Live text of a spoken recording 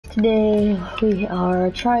Today we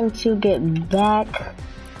are trying to get back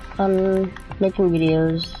on making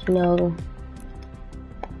videos. You know,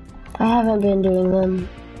 I haven't been doing them.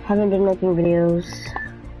 Haven't been making videos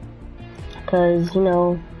because, you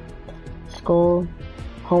know, school,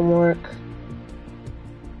 homework,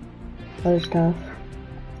 other stuff.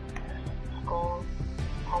 School,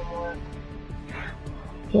 homework.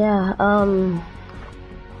 Yeah,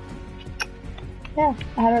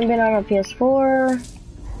 I haven't been on a PS4.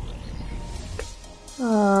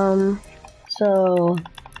 So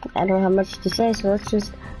I don't have much to say, so let's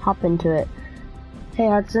just hop into it. Hey,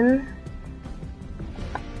 Hudson.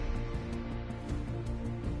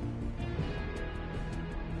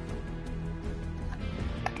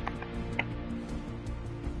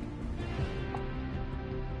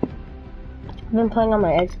 I've been playing on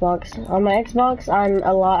my Xbox. On my Xbox, I'm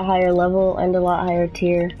a lot higher level and a lot higher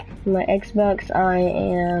tier. On my Xbox, I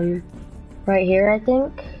am right here, I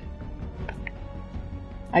think.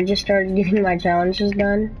 I just started getting my challenges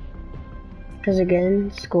done. Because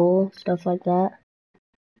again, school, stuff like that.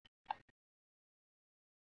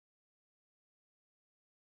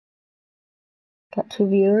 Got 2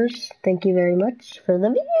 viewers. Thank you very much for the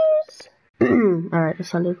views. Alright, that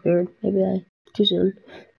sounded weird. Maybe too soon.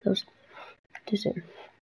 That was too soon.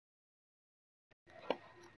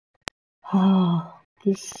 Oh,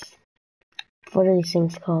 what are these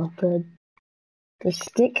things called? The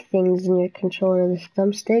stick things in your controller, the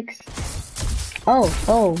thumbsticks. Oh,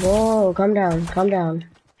 whoa, calm down.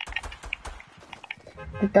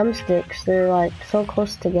 The thumbsticks, they're like so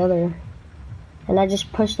close together. And I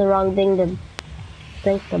just pushed the wrong thing to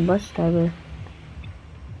thank the bus driver.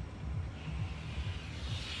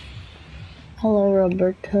 Hello,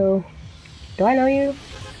 Roberto. Do I know you?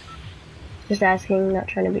 Just asking, not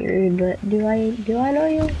trying to be rude, but do I know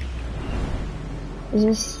you?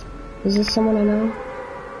 Is this someone I know?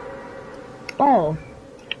 Oh,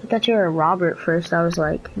 I thought you were Robert first. I was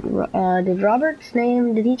like,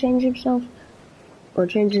 did he change himself? Or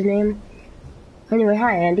change his name? Anyway,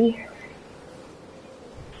 hi Andy.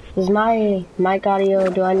 Is my mic audio,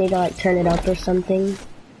 do I need to like turn it up or something?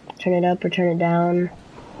 Turn it up or turn it down?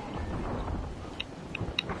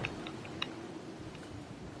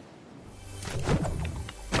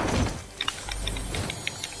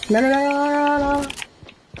 No.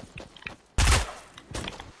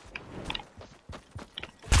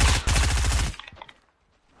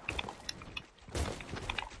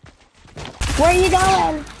 Where are you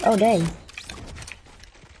going? Oh, dang.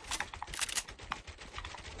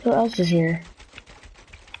 Who else is here?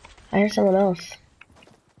 I hear someone else.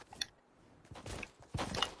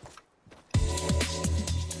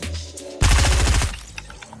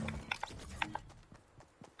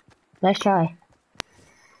 Nice try.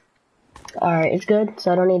 Alright, it's good,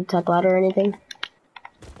 so I don't need to talk louder or anything.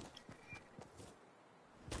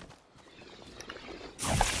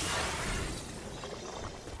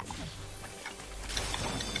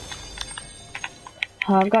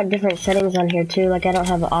 I've got different settings on here too, like I don't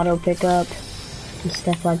have auto pickup and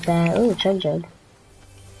stuff like that. Ooh, chug jug.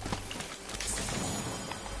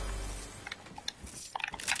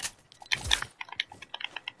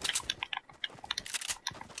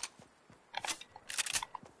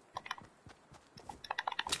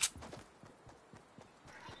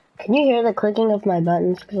 Can you hear the clicking of my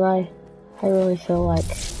buttons? Because I really feel like...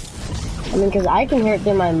 because I can hear it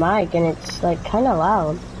through my mic and it's like kind of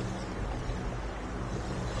loud.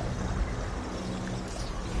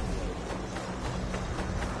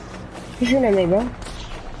 Who's shooting at me, bro?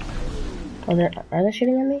 Are they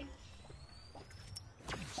shooting at me?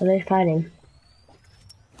 Are they fighting?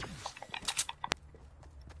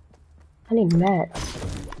 I need mats.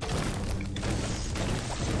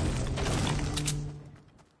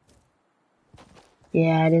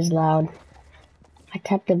 Yeah, it is loud. I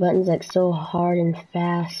tap the buttons like so hard and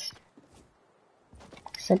fast.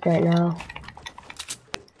 Except right now.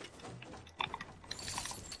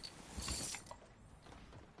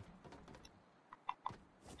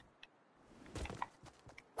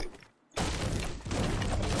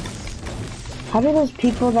 How do those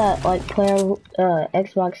people that like play on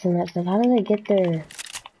Xbox and that stuff, how do they get their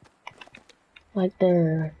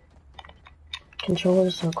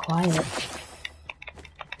controllers so quiet?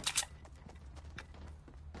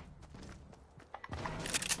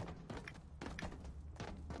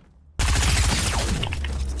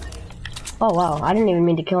 Oh wow, I didn't even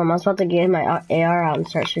mean to kill him. I was about to get my AR out and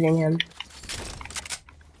start shooting him.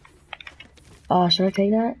 Oh, should I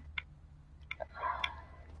take that?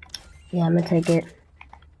 Yeah, I'm gonna take it.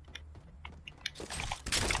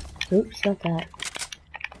 Oops, not that.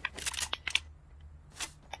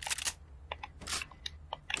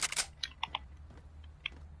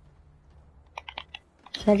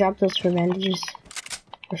 Should I drop this for bandages?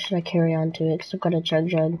 Or should I carry on to it? Because I've got a chug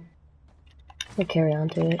jug. I'll carry on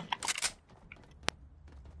to it.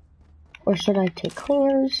 Or should I take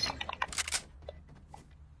cleaners?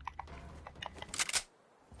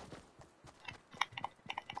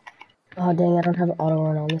 Oh dang, I don't have auto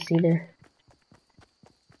run on this either.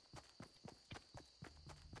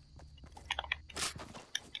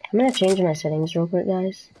 I'm gonna change my settings real quick,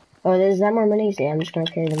 guys. Oh, is that more minis? Yeah, I'm just gonna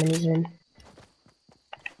carry the minis in.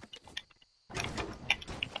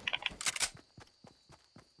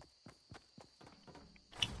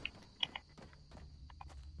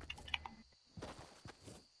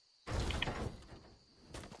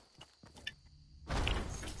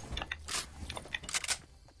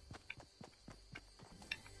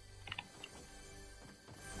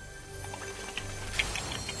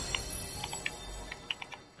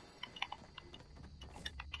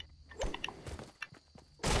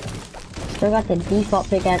 Still got the default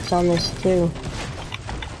pickaxe on this too.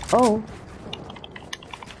 Oh.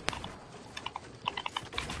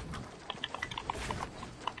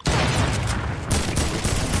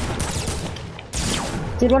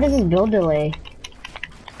 Dude, what is this build delay?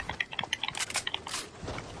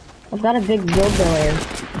 I've got a big build delay.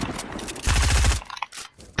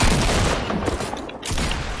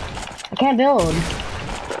 I can't build.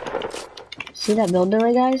 See that build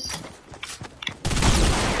delay, guys?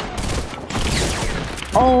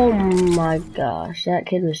 Oh my gosh, that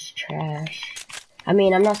kid was trash. I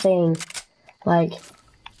mean, I'm not saying, like,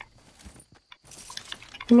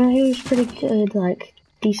 you know, he was pretty good, like,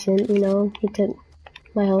 decent, you know, he took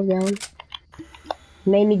my health down.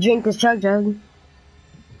 Made me drink this chug jug.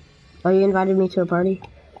 Oh, you invited me to a party?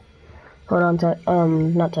 Hold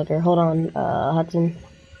on, not Tucker, hold on, Hudson.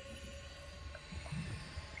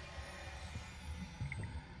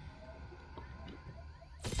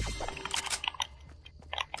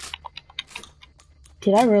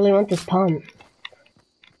 Dude, I really want this pump.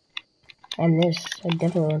 And this. I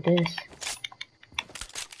definitely want this.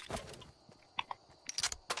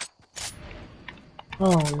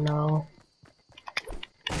 Oh no.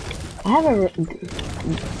 I have a,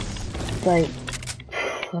 like,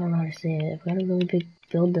 I don't know how to say it. I've got a really big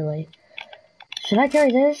build delay. Should I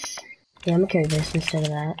carry this? Yeah, I'm gonna carry this instead of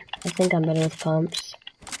that. I think I'm better with pumps.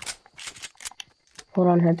 Hold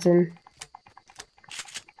on, Hudson.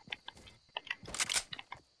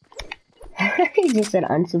 He just said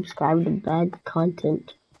unsubscribe to bad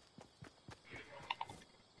content.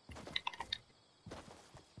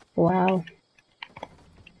 Wow.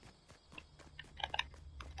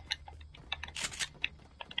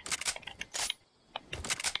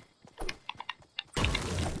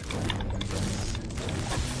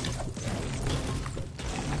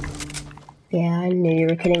 Yeah, I knew you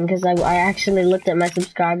were kidding because I actually looked at my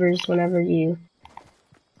subscribers whenever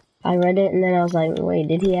I read it, and then I was like, wait,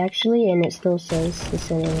 did he actually? And it still says the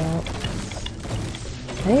sending out.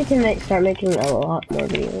 I need to start making a lot more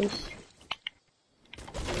videos.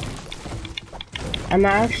 I'm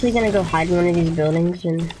actually gonna go hide in one of these buildings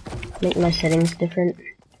and make my settings different.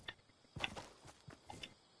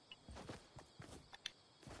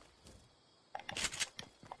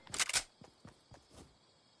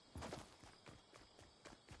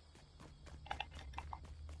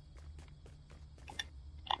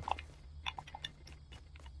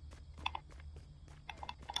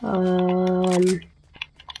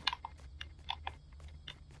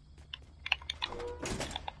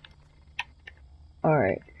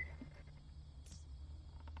 Alright.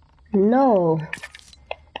 No.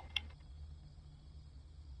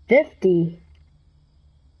 50.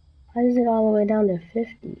 Why is it all the way down to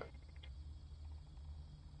 50?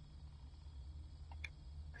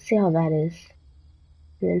 Let's see how that is.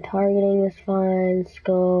 And then targeting is fine,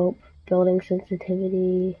 scope, building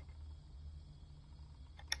sensitivity.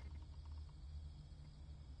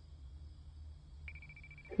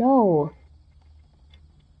 No.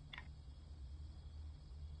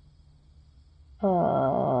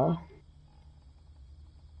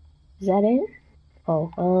 Is that it?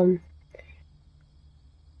 Oh,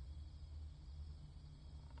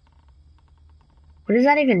 what does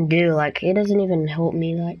that even do? Like, it doesn't even help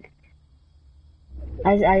me, like,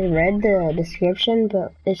 I read the description,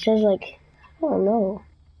 but it says, like, I don't know,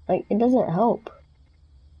 like, it doesn't help.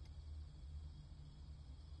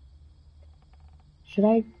 Should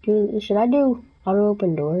I do auto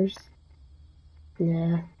open doors?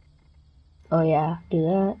 Yeah. Oh yeah, do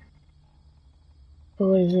that. Oh,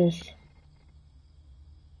 what is this?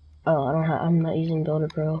 Oh, I'm not using Builder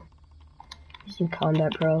Pro. I'm using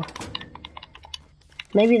Combat Pro.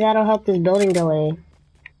 Maybe that'll help this building delay.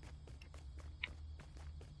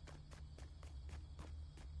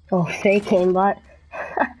 Oh, fake aimbot.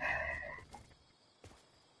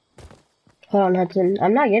 Hold on, Hudson.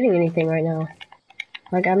 I'm not getting anything right now.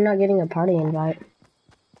 Like, I'm not getting a party invite.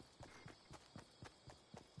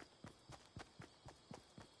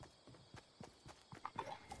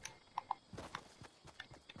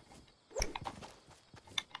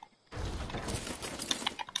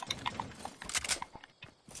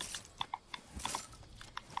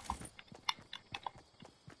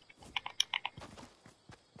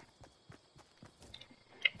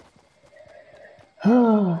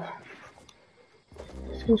 Oh,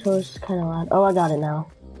 this controller's kind of loud. Oh, I got it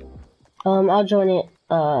now. I'll join it,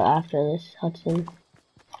 after this, Hudson.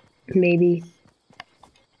 Maybe.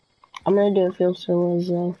 I'm gonna do a field solos,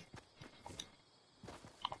 though.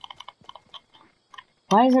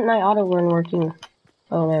 Why isn't my auto run working?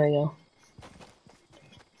 Oh, there we go.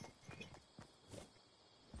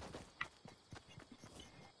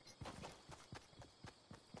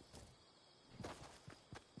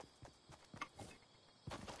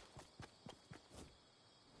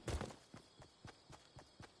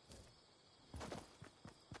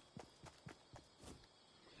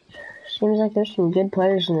 Seems like there's some good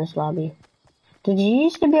players in this lobby. Did you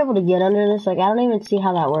used to be able to get under this? Like, I don't even see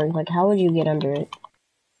how that worked. Like, how would you get under it?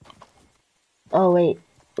 Oh, wait.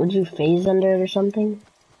 Would you phase under it or something?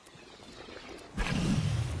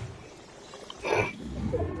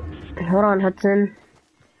 Hold on, Hudson.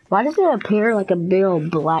 Why does it appear like a big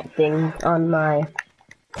old black thing on my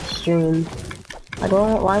stream? Like,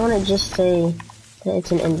 why wouldn't it just say that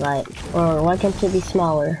it's an invite? Or why can't it be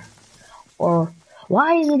smaller? Or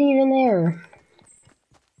why is it even there?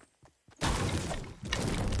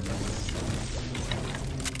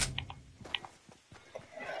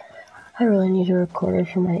 I really need a recorder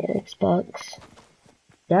for my Xbox.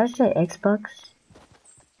 Did I say Xbox?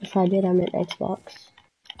 If I did, I meant Xbox.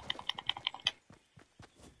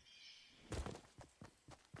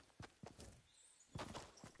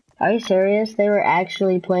 Are you serious? They were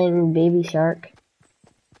actually playing Baby Shark?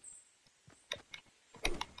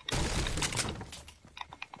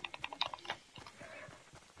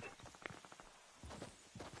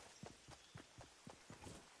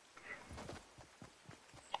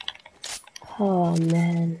 Oh,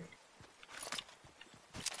 man.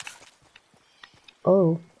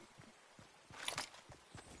 Oh.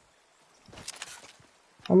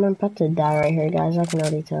 I'm about to die right here, guys. I can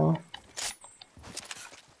already tell.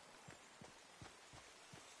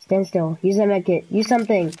 Stand still. Use that medkit. Use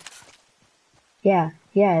something. Yeah.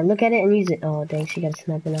 Look at it and use it. Oh, dang. She got a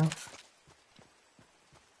sniper now.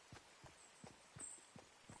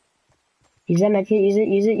 Use that medkit.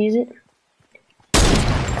 Use it.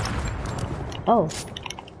 Oh.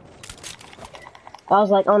 I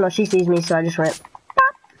was like, oh no, she sees me, so I just went.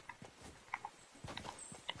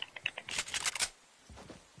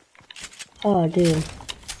 Oh, dude.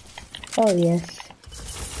 Oh, yes.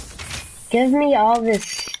 Give me all this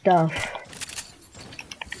stuff.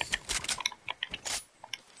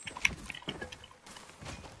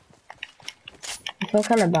 I feel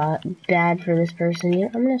kind of bad for this person. Yeah,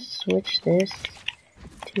 I'm gonna switch this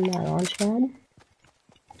to my launch pad.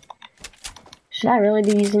 Should I really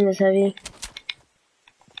be using this heavy?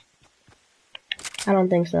 I don't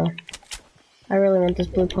think so. I really want this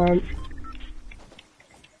blue pump.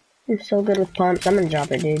 I'm so good with pumps. I'm gonna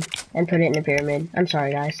drop it, dude. And put it in a pyramid. I'm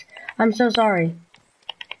sorry, guys. I'm so sorry.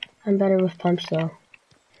 I'm better with pumps, though.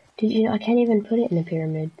 Did you know I can't even put it in a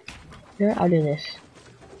pyramid? You know what? I'll do this.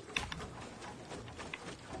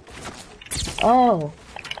 Oh.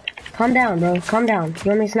 Calm down, bro. Calm down. You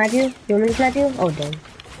want me to snipe you? You want me to snipe you? Oh, dang.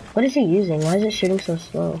 What is he using? Why is it shooting so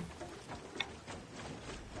slow?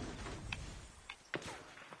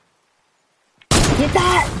 Get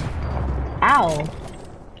that! Ow.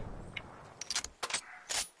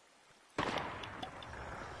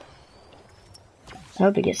 I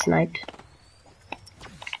hope he gets sniped.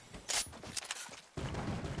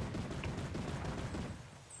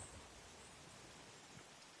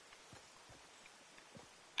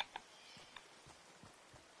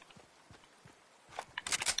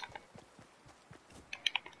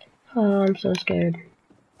 Oh, I'm so scared.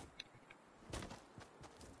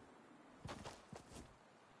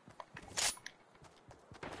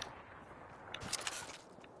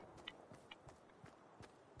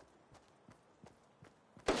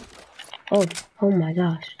 Oh my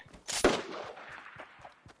gosh.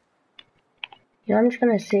 You know, I'm just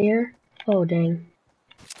gonna sit here. Oh, dang.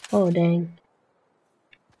 Oh, dang.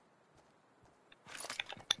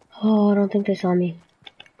 Oh, I don't think they saw me.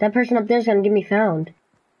 That person up there is gonna get me found.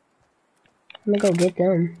 I'm gonna go get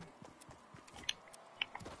them.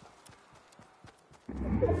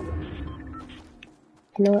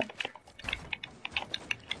 You know what?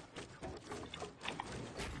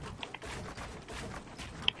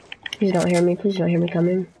 Please don't hear me. Please don't hear me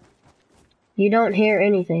coming. You don't hear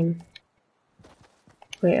anything.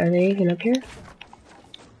 Wait, are they even up here?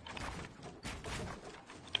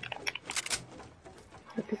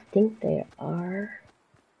 I think they are.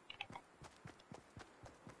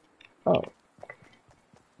 Oh.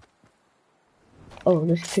 Oh,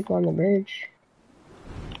 there's people on the bridge.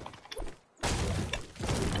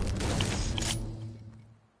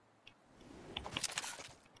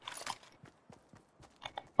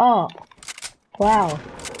 Oh. Wow.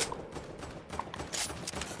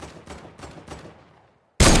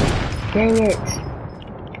 Dang it.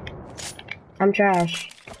 I'm trash.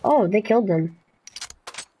 Oh, they killed them.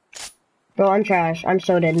 Bro, I'm trash. I'm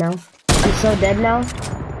so dead now. I'm so dead now.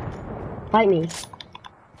 Fight me.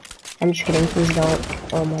 I'm just kidding. Please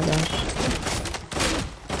don't. Oh my gosh.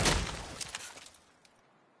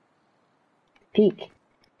 Peek.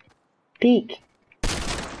 Peek.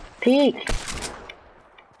 Peek.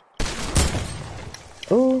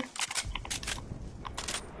 Ooh.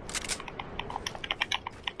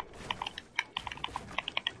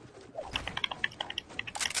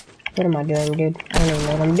 What am I doing, dude? I don't even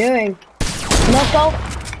know what I'm doing. No scope.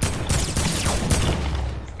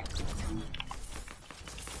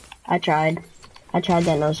 I tried. I tried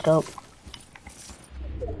that no scope.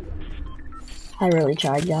 I really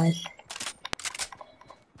tried, guys.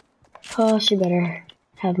 Oh, she better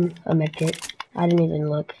have a medkit. I didn't even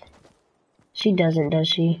look. She doesn't, does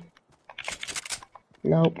she?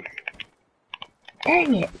 Nope.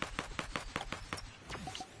 Dang it!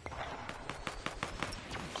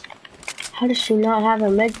 How does she not have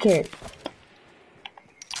a medkit?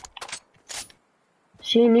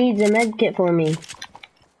 She needs a medkit for me.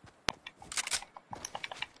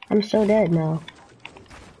 I'm so dead now.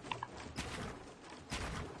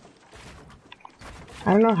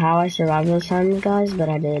 I don't know how I survived those times, guys, but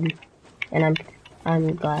I did. And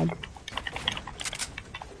I'm glad.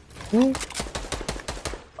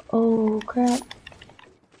 Oh, crap.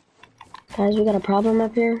 Guys, we got a problem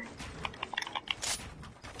up here.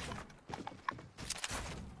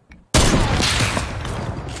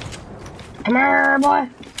 Come here, boy.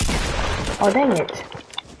 Oh, dang it.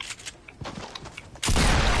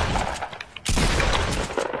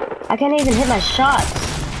 I can't even hit my shots.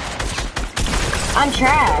 I'm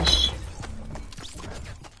trash.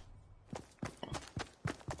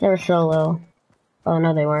 They were so low. Oh,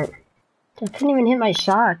 no, they weren't. I couldn't even hit my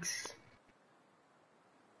shots.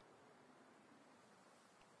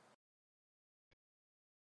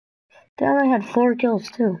 They only had 4 kills,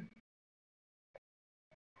 too.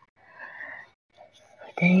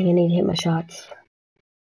 Dang, I need to hit my shots.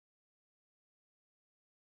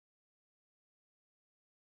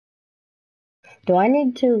 Do I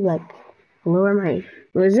need to, like, lower my...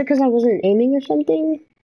 Was it because I wasn't aiming or something?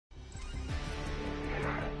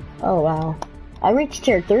 Oh, wow. I reached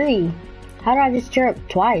tier 3. How did I just tier up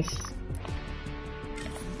twice?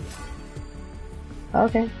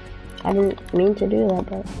 Okay. I didn't mean to do that,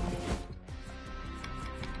 but...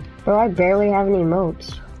 Bro, I barely have any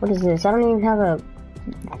emotes. What is this? I don't even have a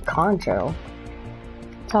concho.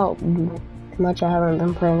 That's how much I haven't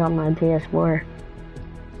been playing on my PS4.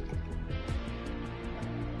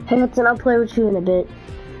 Hey, Hudson, I'll play with you in a bit.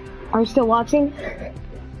 Are you still watching?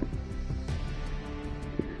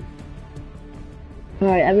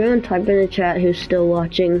 Alright, everyone type in the chat who's still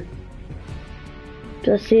watching.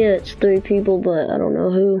 Just see it's 3 people, but I don't know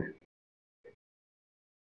who.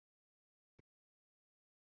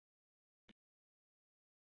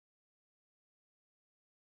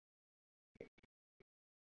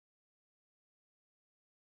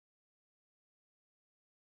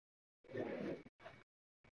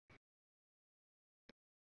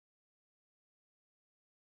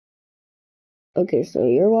 Okay, so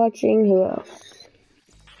you're watching, who else?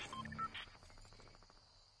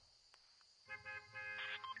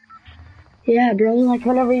 Yeah, bro, like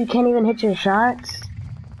whenever you can't even hit your shots.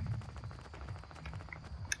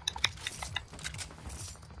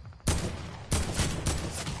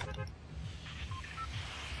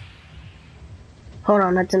 Hold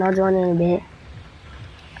on, Hudson, I'll join in a bit.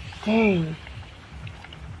 Dang.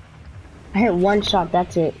 I hit 1 shot,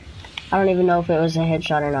 that's it. I don't even know if it was a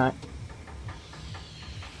headshot or not.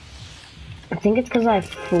 I think it's because I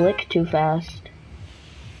flick too fast.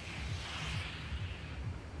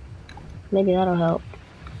 Maybe that'll help.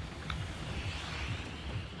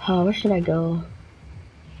 Oh, where should I go?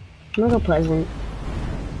 I'm gonna go Pleasant.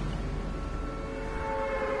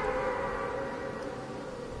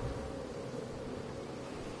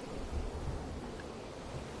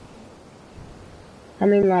 I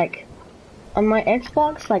mean, like, on my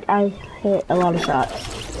Xbox, like, I hit a lot of shots.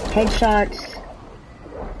 Headshots,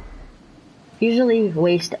 usually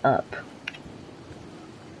waist up.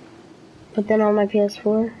 But then on my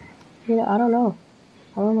PS4, you know, I don't know.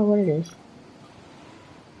 I don't know what it is.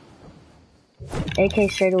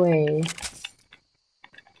 AK straight away.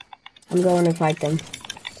 I'm going to fight them.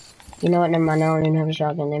 You know what, never mind, I don't even have a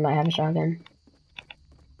shotgun. They might have a shotgun.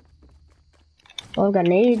 Oh, I've got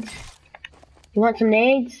nades. You want some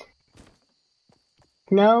nades?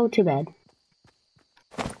 No? Too bad.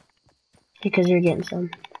 Because you're getting some.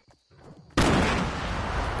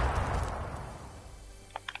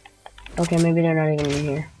 Okay, maybe they're not even in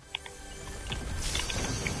here.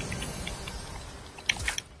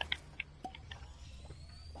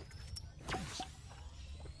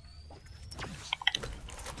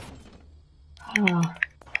 Ah.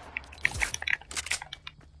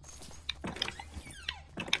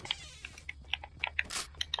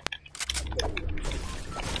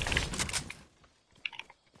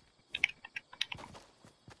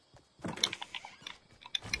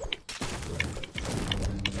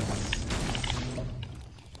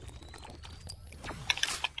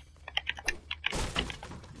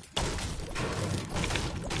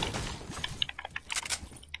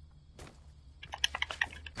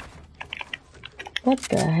 What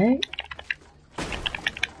the heck?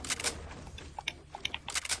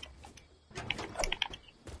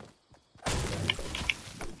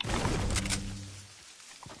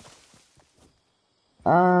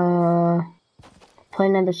 Play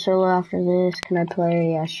another solo after this. Can I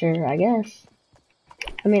play? Yeah, sure, I guess.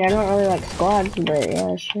 I mean, I don't really like squads, but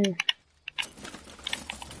yeah, sure.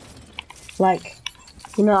 Like,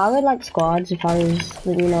 you know, I would like squads if I was,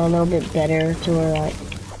 you know, a little bit better to where, like,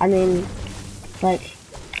 I mean, like,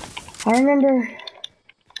 I remember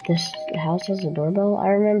this house has a doorbell. I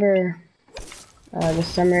remember the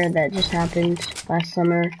summer that just happened last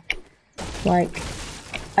summer. Like,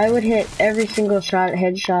 I would hit every single shot,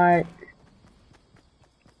 headshot.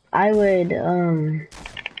 I would,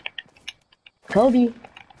 Kobe,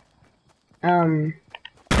 calm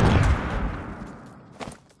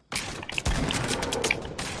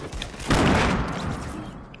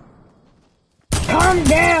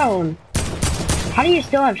down! How do you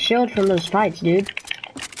still have shield from those fights, dude?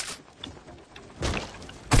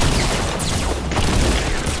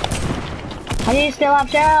 How do you still have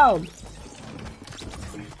shield?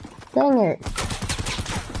 Dang it.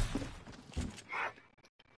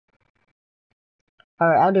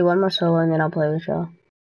 Alright, I'll do one more solo and then I'll play with y'all.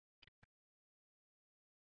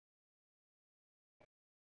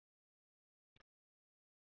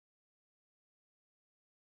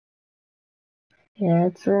 Yeah,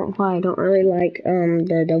 that's why I don't really like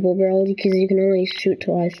the double barrel, because you can only shoot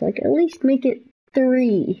twice. Like, at least make it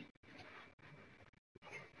 3.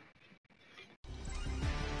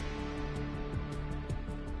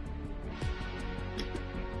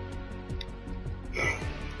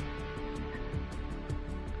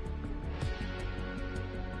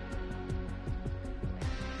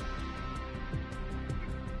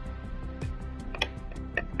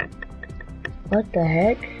 What the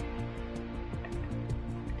heck?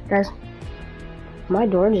 Guys, my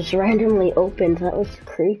door just randomly opened. That was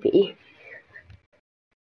creepy.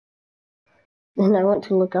 And I went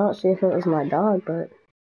to look out, see if it was my dog, but...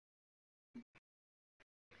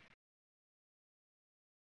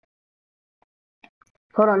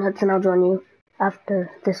 Hold on, Hudson, I'll join you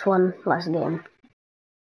after this one last game.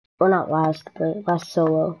 Well, not last, but last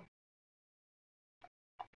solo.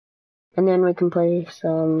 And then we can play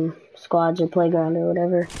some squads or playground or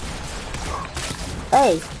whatever.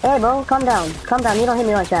 Hey, bro, calm down. Calm down, you don't hit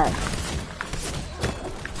me like that.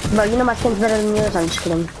 Bro, you know my skin's better than yours. I'm just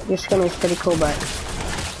kidding. Your skin is pretty cool, but...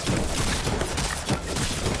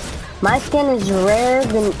 my skin is rarer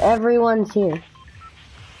than everyone's here.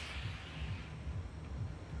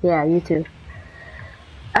 Yeah, you too.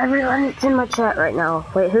 Everyone that's in my chat right now.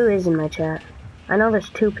 Wait, who is in my chat? I know there's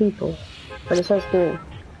 2 people, but it says 3.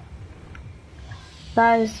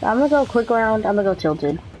 Guys, I'm gonna go quick round. I'm gonna go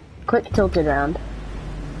tilted. Quick tilted round.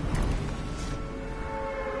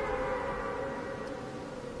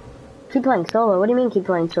 Keep playing solo. What do you mean keep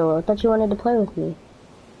playing solo? I thought you wanted to play with me.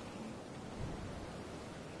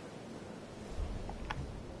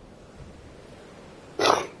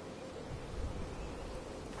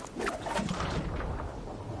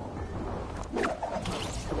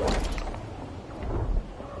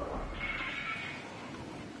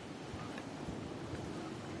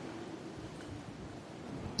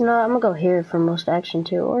 No, I'm gonna go here for most action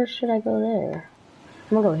too, or should I go there?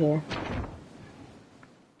 I'm gonna go here.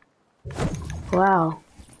 Wow.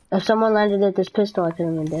 If someone landed at this pistol, I could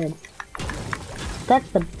have been dead. That's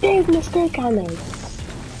the big mistake I made.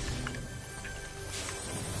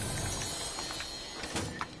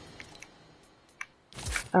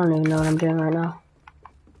 I don't even know what I'm doing right now.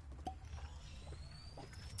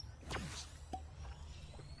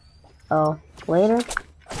 Oh, later?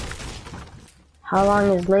 How long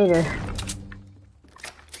is later?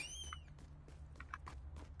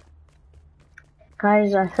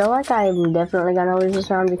 Guys, I feel like I'm definitely gonna lose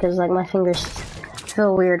this round because like my fingers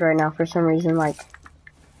feel weird right now for some reason. Like,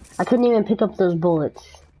 I couldn't even pick up those bullets.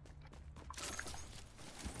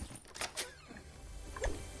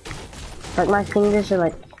 Like my fingers are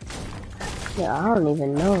like, yeah, I don't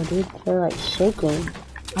even know, dude. They're like shaking.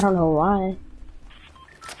 I don't know why,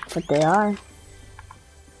 but they are.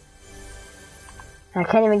 I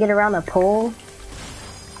can't even get around the pole.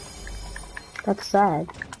 That's sad.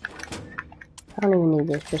 I don't even need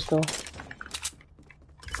this pistol.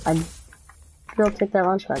 I'll take that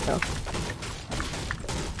launch pad though.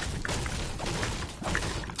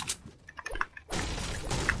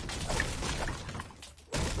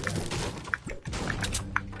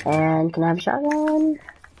 And can I have a shotgun?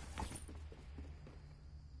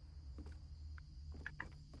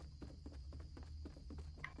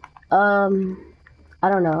 I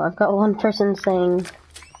don't know. I've got one person saying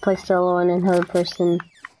play solo and another person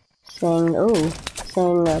saying,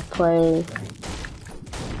 play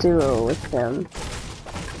duo with them.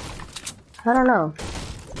 I don't know.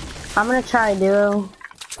 I'm gonna try duo,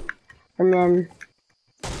 and then...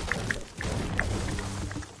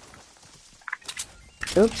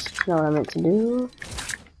 Oops, that's not what I meant to do.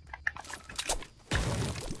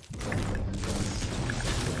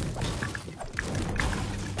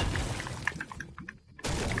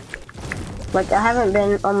 Like, I haven't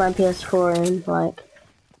been on my PS4 in, like,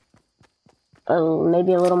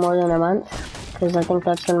 maybe a little more than a month, because I think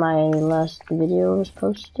that's when my last video was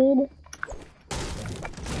posted.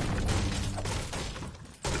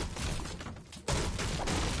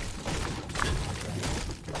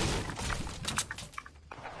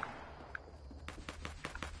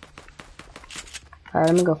 Alright,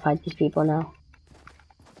 let me go fight these people now.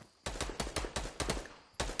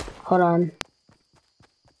 Hold on.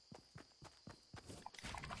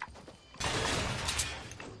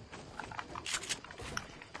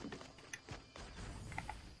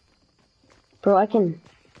 Bro, I can...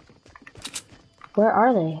 Where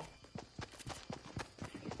are they?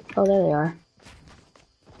 Oh, there they are.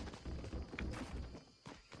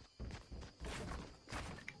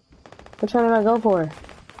 Which one did I go for?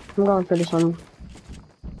 I'm going for this one.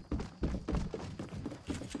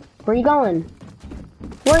 Where are you going?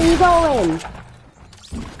 Where are you going?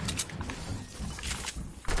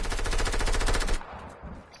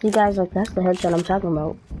 See guys, like that's the headshot I'm talking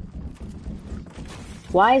about.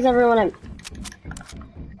 Why is everyone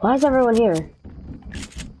here?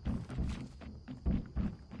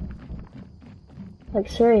 Like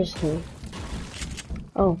seriously.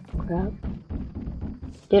 Oh crap.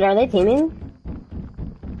 Dude, are they teaming?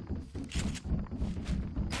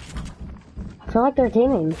 I feel like they're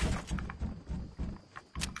teaming.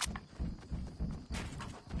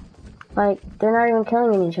 Like, they're not even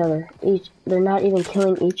killing each other. They're not even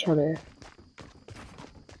killing each other.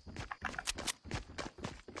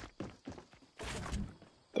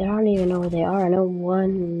 I don't even know where they are. I know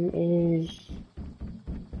one is...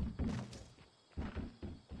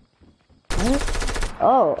 What?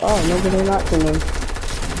 Oh, maybe they're not teaming.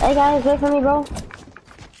 Hey guys, wait for me, bro.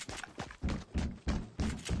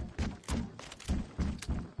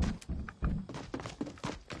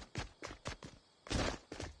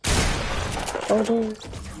 Oh, dude.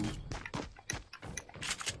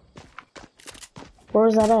 Where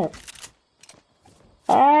was that at?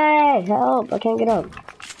 Hey, help! I can't get up.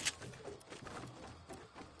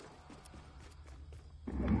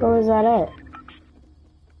 Where was that at?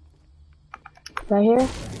 Right here?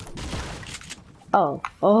 Oh.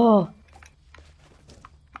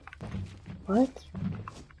 What?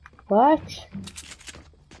 What?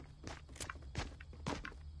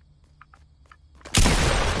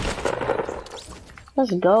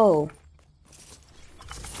 Let's go.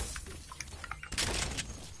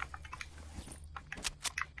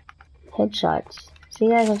 Headshots. See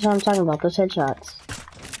guys, that's what I'm talking about, those headshots.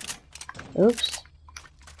 Oops.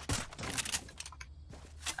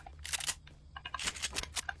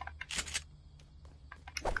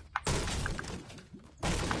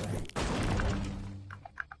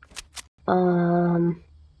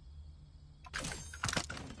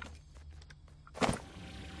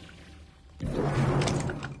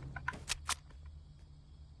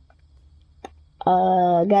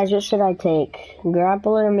 Guys, what should I take?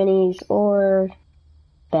 Grappler, minis, or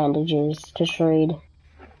bandages to trade?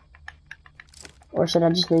 Or should I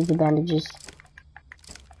just leave the bandages?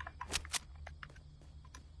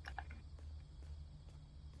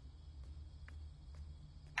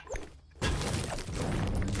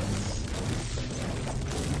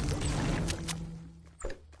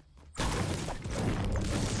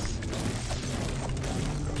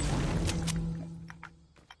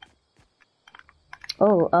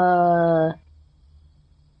 Oh,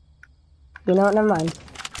 you know what, never mind.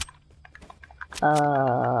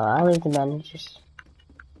 I'll leave the bandages.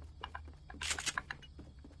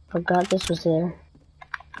 Forgot this was there.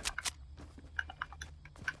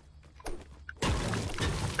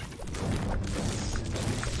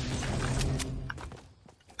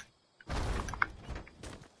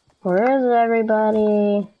 Where is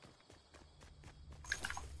everybody?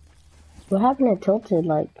 What happened to Tilted?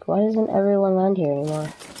 Like, why doesn't everyone land here anymore?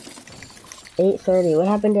 8:30. What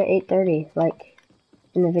happened to 8:30? Like,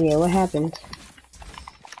 in the video, what happened?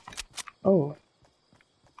 Oh.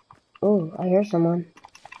 Oh, I hear someone.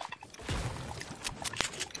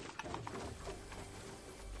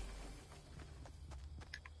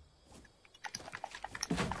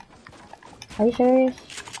 Are you serious?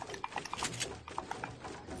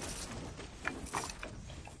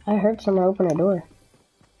 I heard someone open a door.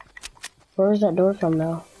 Where was that door from,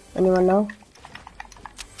 though? Anyone know?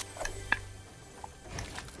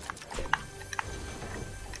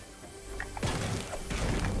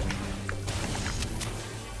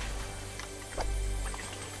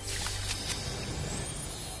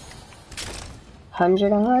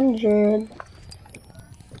 Hundred. I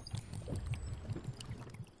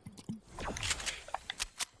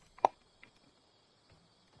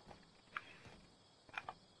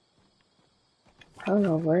don't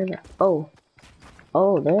know where the— oh.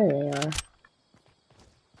 Oh, there they are.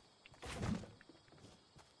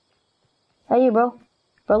 Hey, you, bro.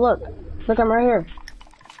 Bro, look. Look, I'm right here.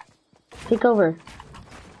 Peek over.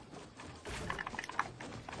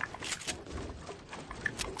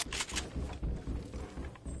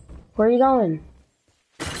 Where are you going?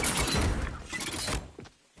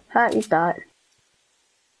 Ha, you thought.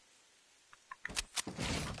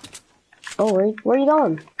 Oh, where are you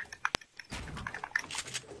going?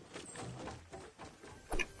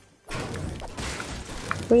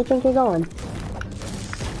 Where do you think you're going?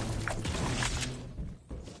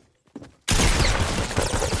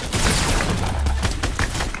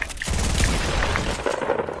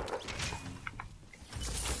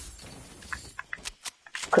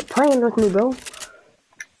 Quit playing with me, bro.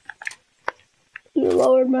 You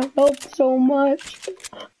lowered my health so much.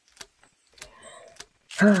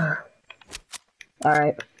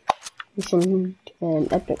 Alright. Listen, an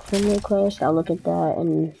epic friendly quest. I'll look at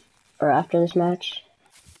that or after this match.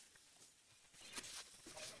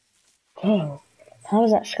 Dang. How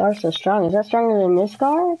is that scar so strong? Is that stronger than this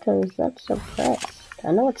scar? Because that's suppressed.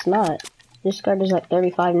 I know it's not. This scar does like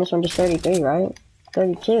 35 and this one does 33, right?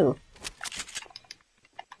 32.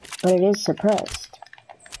 But it is suppressed.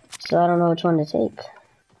 So I don't know which one to take.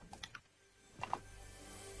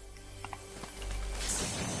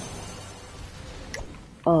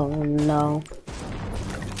 Oh no.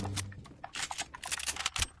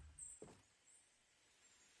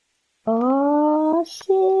 Oh,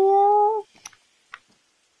 see ya.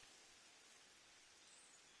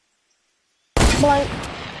 Blank.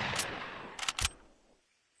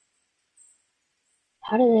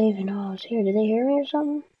 How did they even know I was here? Did they hear me or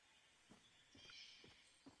something?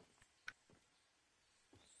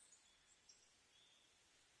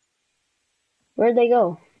 Where'd they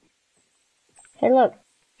go? Hey, look.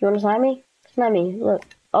 You wanna snipe me? Snipe me. Look.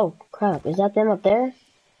 Oh, crap. Is that them up there?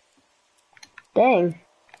 Dang.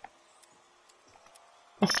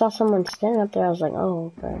 I saw someone standing up there. I was like,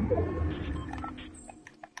 oh, okay.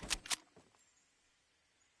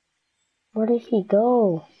 Where did he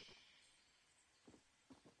go?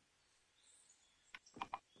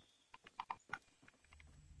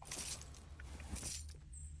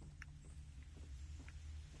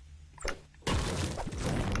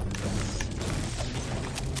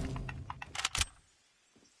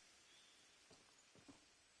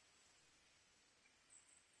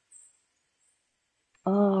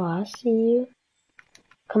 Oh, I see you.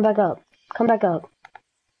 Come back up. Come back up.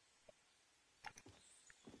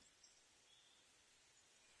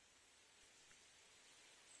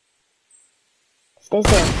 Stay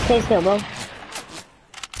still. Stay still, bro.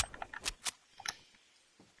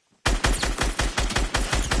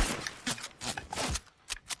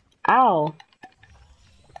 Ow.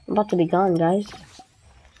 I'm about to be gone, guys.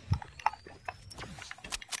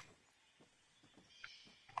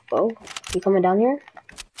 Oh, you coming down here?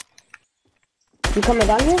 You coming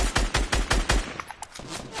down here?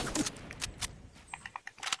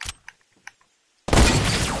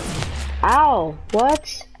 Ow!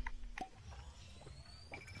 What?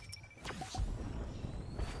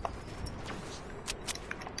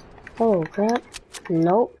 Oh crap.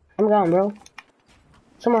 Nope. I'm gone, bro.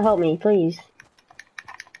 Someone help me, please.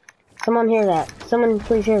 Someone hear that. Someone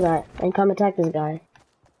please hear that and come attack this guy.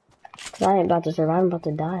 Cause I ain't about to survive, I'm about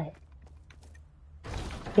to die.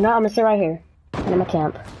 You know what? I'm gonna sit right here. And I'm gonna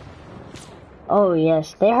camp. Oh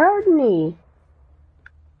yes, they heard me!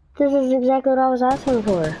 This is exactly what I was asking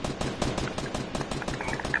for.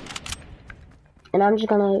 And I'm just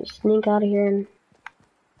gonna sneak out of here and...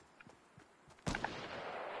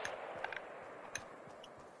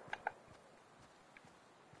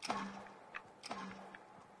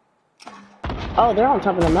 Oh, they're on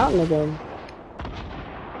top of the mountain again.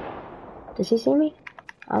 Does he see me?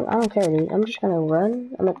 I don't care, dude. I'm just gonna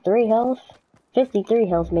run. I'm at 3 health. 53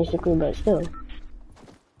 health, basically, but still.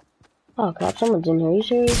 Oh, crap. Someone's in here. You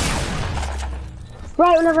serious?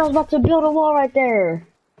 Right whenever I was about to build a wall right there.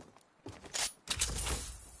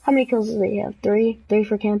 How many kills do they have? 3? 3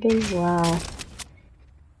 for camping? Wow.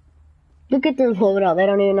 Look at their loadout. They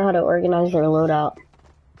don't even know how to organize their loadout.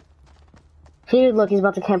 Dude, look. He's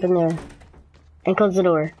about to camp in there. And close the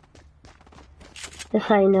door. That's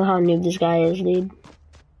how you know how noob this guy is, dude.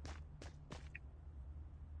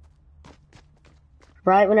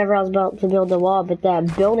 Right whenever I was about to build the wall, but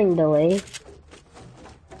that building delay.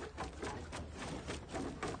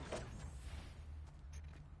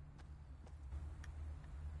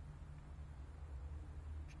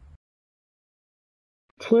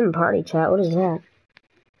 Team party chat, what is that?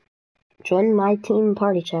 Join my team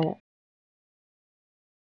party chat.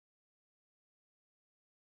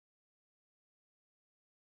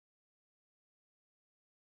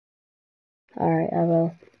 Alright, I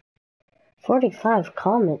will. 45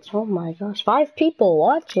 comments, oh my gosh. 5 people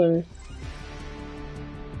watching.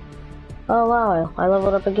 Oh wow, I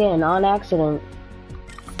leveled up again, on accident.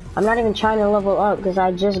 I'm not even trying to level up, because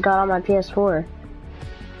I just got on my PS4.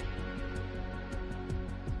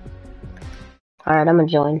 Alright, I'm gonna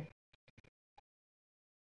join.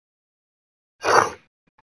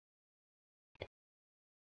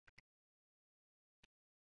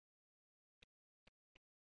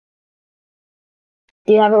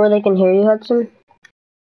 Do you have it where they can hear you, Hudson?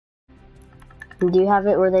 Do you have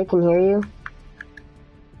it where they can hear you?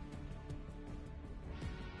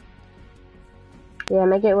 Yeah,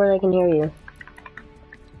 make it where they can hear you.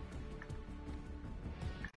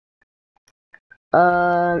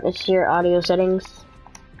 It's your audio settings.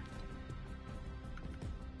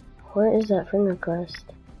 Where is that friend request?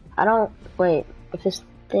 I don't, wait, if this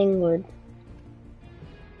thing would,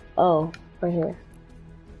 oh, right here.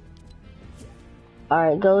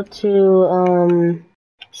 Alright, go to,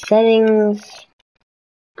 settings,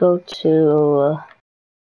 go to,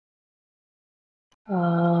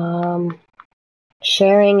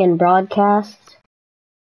 sharing and broadcast,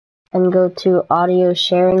 and go to audio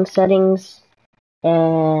sharing settings,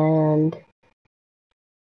 and,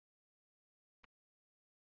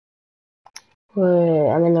 wait,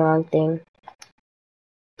 I'm in the wrong thing.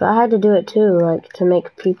 But I had to do it too, like, to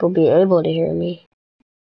make people be able to hear me.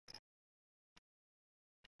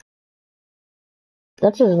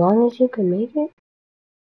 That's as long as you can make it?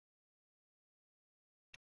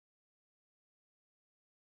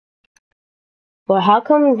 Well, how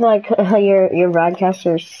come, like, your broadcasts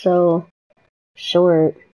are so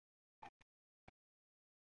short?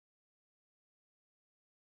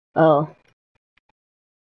 Oh.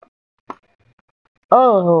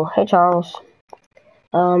 Oh, hey Charles.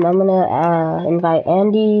 I'm gonna, invite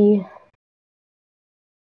Andy.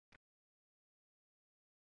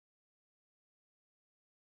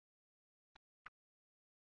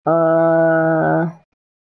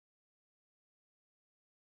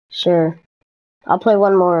 Sure. I'll play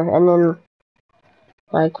one more, and then,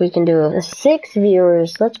 like, we can do 6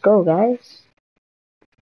 viewers. Let's go, guys.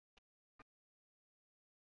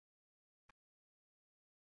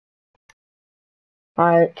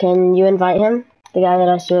 Alright, can you invite him? The guy that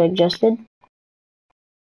I suggested?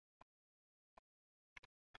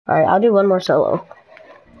 Alright, I'll do one more solo.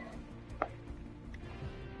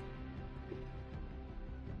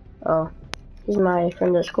 Oh, he's my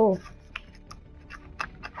friend at school.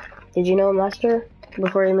 Did you know him last year,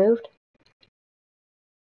 before he moved?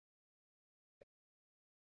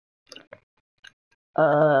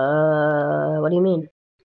 What do you mean?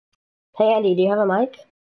 Hey Andy, do you have a mic?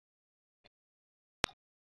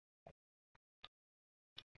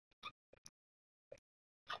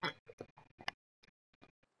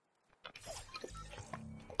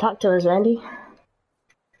 Talk to us, Andy.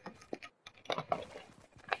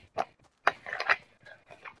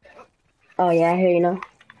 Oh yeah, I hear you now.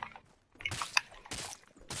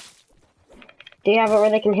 Do you have it where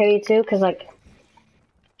they can hear you too? Cause like,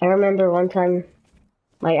 I remember one time,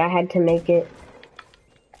 like I had to make it.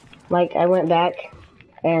 Like I went back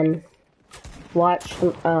and watched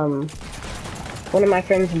one of my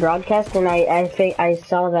friends broadcast, and I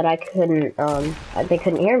saw that I couldn't they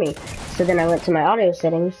couldn't hear me. So then I went to my audio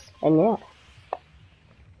settings, and yeah.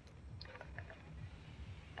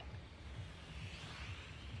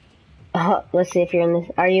 Let's see if you're in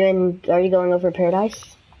this. Are you going over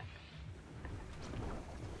Paradise?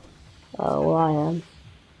 Oh, well, I am.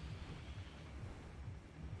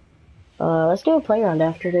 Let's do a playground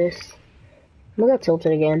after this. I'm gonna go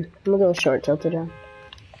tilted again. I'm gonna go short tilted on.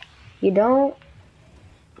 You don't?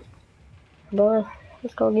 But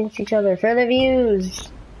let's go against each other for the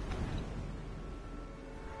views.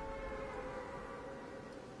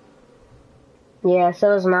 Yeah,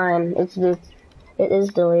 so is mine. It is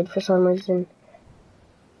delayed for some reason.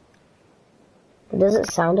 Does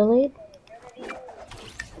it sound delayed?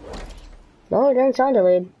 No, it doesn't sound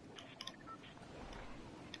delayed.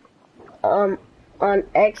 On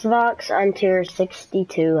Xbox, I'm tier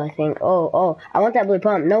 62, I think. Oh, I want that blue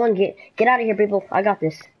pump. No one get out of here, people. I got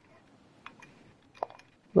this.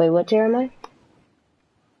 Wait, what tier am I?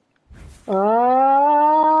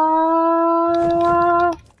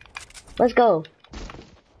 Let's go.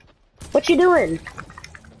 What you doing?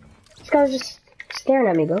 This guy's just staring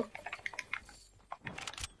at me, bro.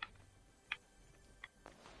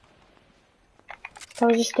 This guy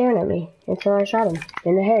was just staring at me until I shot him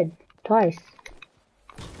in the head twice.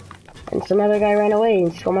 And some other guy ran away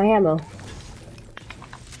and stole my ammo.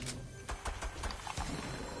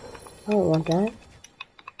 I don't want that.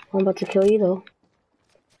 I'm about to kill you though.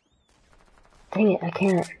 Dang it, I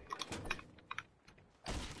can't.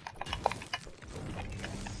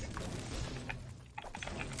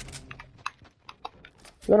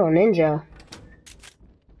 Little ninja.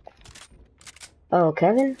 Oh,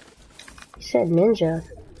 Kevin? You said ninja.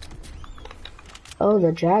 Oh,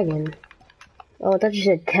 the dragon. Oh, I thought you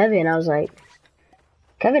said Kevin. I was like,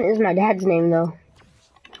 Kevin is my dad's name though.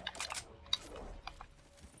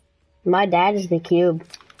 My dad is the cube.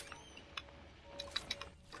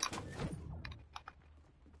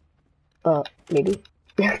 Maybe.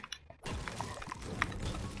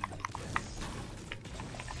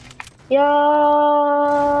 Yo,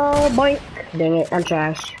 boink. Dang it, I'm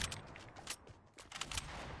trash.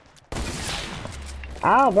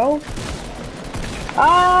 Ow, bro.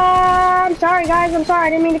 I'm sorry, guys. I'm sorry. I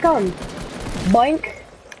didn't mean to come. Boink.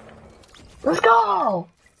 Let's go.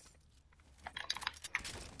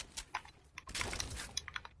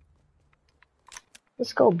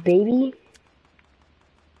 Let's go, baby.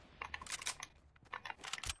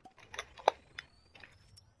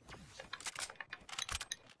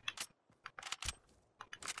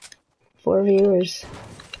 Four viewers.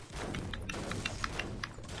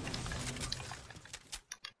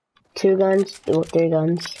 2 guns, 3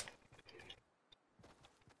 guns.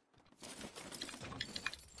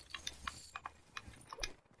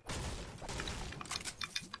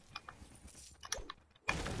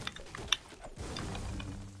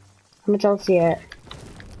 How much else you at?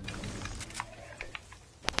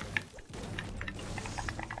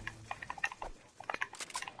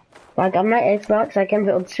 Like on my Xbox, I can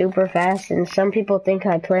build super fast, and some people think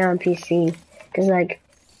I play on PC. Cause like,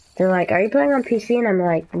 they're like, "Are you playing on PC?" And I'm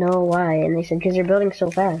like, "No, why?" And they said, "Cause you're building so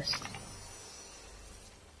fast."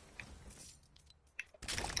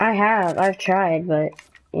 I've tried, but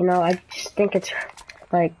you know, I just think it's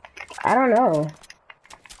like, I don't know.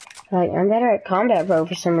 Like, I'm better at Combat Pro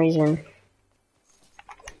for some reason.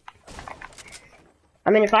 I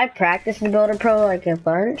mean, if I practice the Builder Pro like a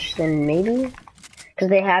bunch, then maybe. Because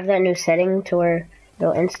they have that new setting to where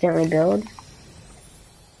they'll instantly build.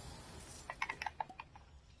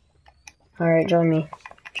 Alright, join me.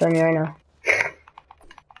 Join me right now.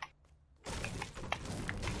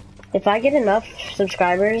 If I get enough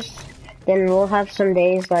subscribers, then we'll have some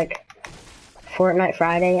days like Fortnite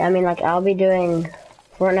Friday. I mean, like, I'll be doing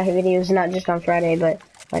Fortnite videos not just on Friday, but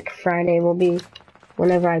like Friday will be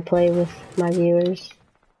whenever I play with my viewers.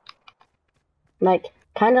 Like,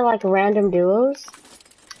 kind of like random duos,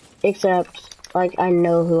 except like I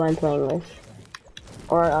know who I'm playing with.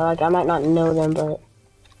 Or like I might not know them, but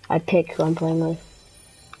I pick who I'm playing with.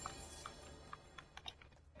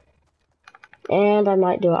 And I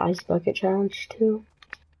might do an ice bucket challenge too.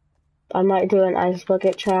 I might do an ice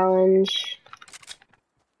bucket challenge.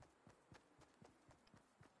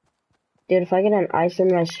 Dude, if I get an ice in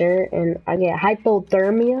my shirt and I get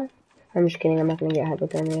hypothermia, I'm just kidding, I'm not gonna get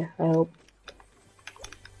hypothermia, I hope.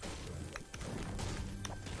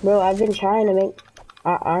 Bro, I've been trying to make,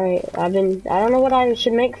 alright, I don't know what I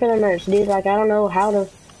should make for the merch, dude, like, I don't know how to,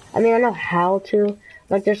 I mean, I know how to,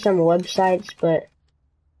 like, there's some websites, but,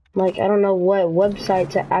 like, I don't know what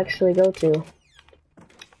website to actually go to.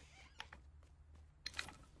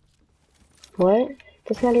 What?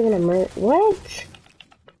 That's not even a merch, what?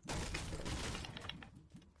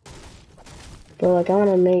 Bro, like, I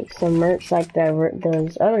wanna make some merch like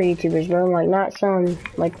those other YouTubers, bro, like, not some,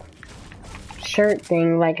 like, shirt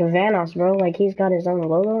thing like Vanos, bro. Like, he's got his own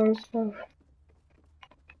logo and stuff.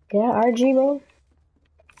 Yeah, RG, bro.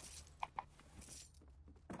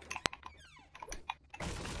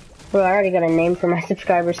 Bro, I already got a name for my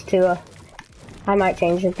subscribers, too. I might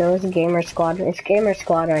change it, though. It's Gamer Squad. It's Gamer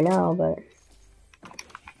Squad right now, but...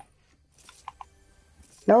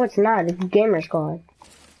 No, it's not. It's Gamer Squad.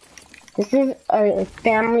 This is a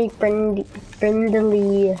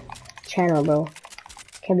family-friendly channel, bro.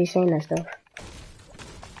 Can't be saying that stuff.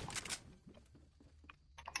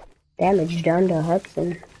 Damage done to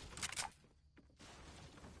Hudson.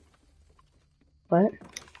 What?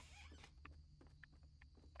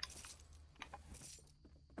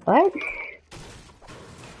 What?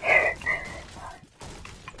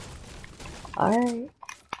 Alright.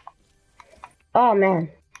 Oh,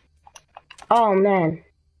 man. Oh, man.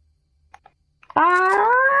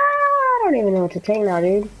 I don't even know what to take now,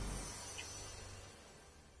 dude.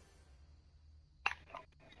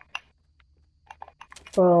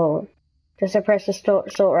 Bro, just to press the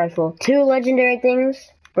assault rifle. 2 legendary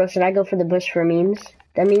things. Bro, should I go for the bush for memes?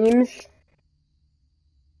 The memes?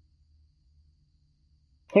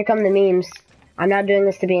 Here come the memes. I'm not doing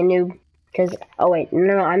this to be a noob. Cause, oh wait,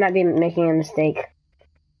 no, I'm not making a mistake.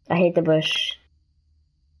 I hate the bush.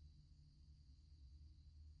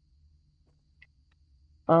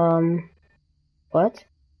 What?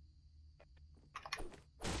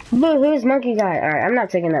 Who's monkey guy? Alright, I'm not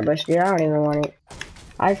taking that bush, dude. I don't even want it.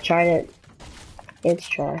 I've tried it. It's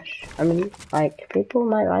trash. I mean, like, people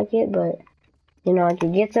might like it, but, you know, like,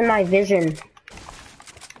 it gets in my vision.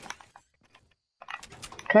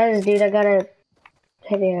 Cause, dude, I got a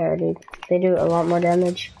heavy AR, dude. They do a lot more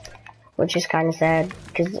damage, which is kind of sad.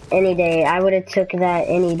 Cause any day, I would have took that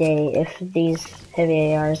any day if these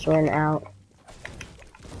heavy ARs weren't out.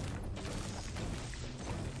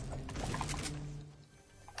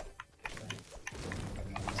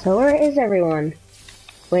 So where is everyone?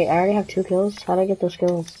 Wait, I already have 2 kills? How'd I get those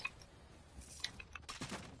kills?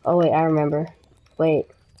 Oh wait, I remember. Wait.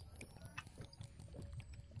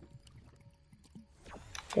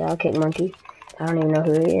 Yeah, I'll kick Monkey. I don't even know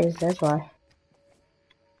who he is, that's why.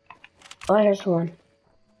 Oh, here's one.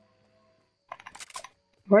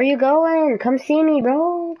 Where are you going? Come see me,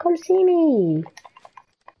 bro. Come see me.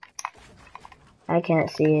 I can't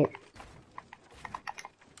see it.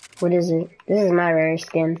 What is it? This is my rare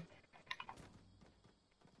skin.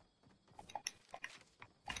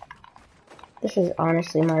 This is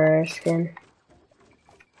honestly my rare skin.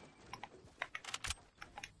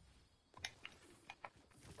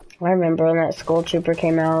 I remember when that Skull Trooper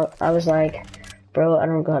came out, I was like, bro, I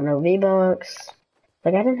don't got no V-Bucks.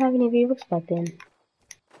 Like, I didn't have any V-Bucks back then.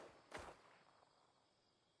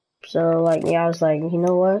 So, like, yeah, I was like, you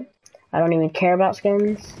know what? I don't even care about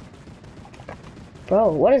skins.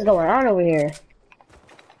 Bro, what is going on over here?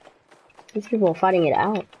 These people are fighting it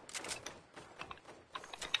out.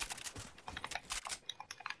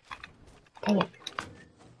 Dang it.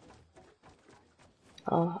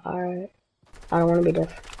 Oh, alright. I don't want to be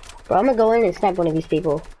deaf. Bro, I'm gonna go in and snipe one of these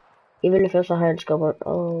people. Even if it's a hard scope.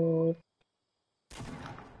 Oh.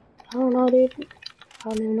 I don't know, dude. I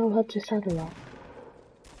don't even know what to talk about.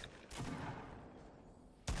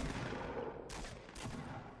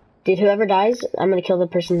 Dude, whoever dies, I'm gonna kill the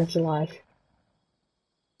person that's alive.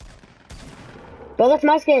 Bro, that's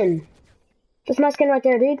my skin! That's my skin right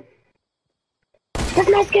there, dude. That's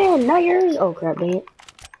my skin, not yours! Oh crap, dang it.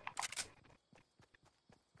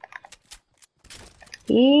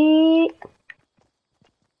 Yeet.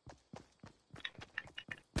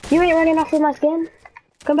 You ain't running off with my skin?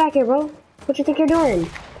 Come back here, bro. What you think you're doing?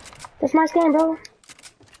 That's my skin, bro.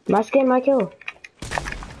 My skin, my kill.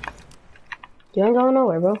 You ain't going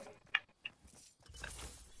nowhere, bro.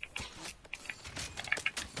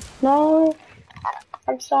 No.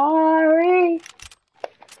 I'm sorry.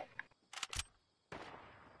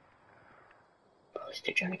 Bro, this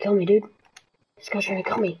dude trying to kill me, dude. This guy's trying to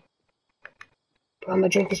kill me. Bro, I'm gonna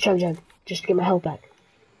drink this chug jug just to get my health back.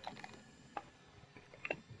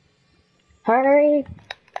 Hurry!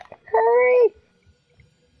 Hurry!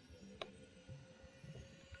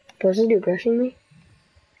 Was this dude rushing me?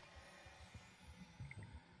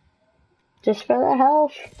 Just for the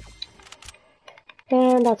health.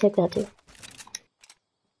 And I'll take that too.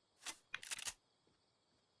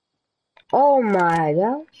 Oh my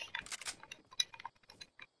gosh.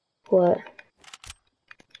 What?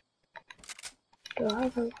 Do I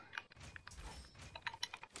have a...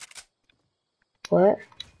 What?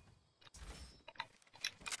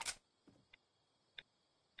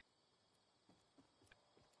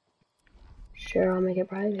 Sure, I'll make it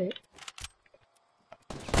private.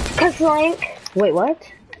 Cause like... Wait, what?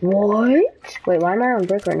 What? Wait, why am I on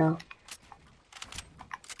brick right now?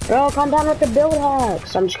 Bro, calm down with the build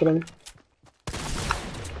hacks. I'm just kidding.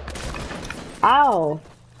 Ow!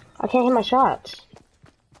 I can't hit my shots.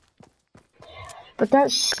 But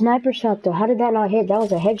that sniper shot though, how did that not hit? That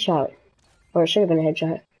was a headshot. Or it should have been a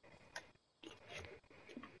headshot.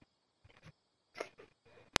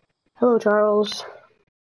 Hello, Charles.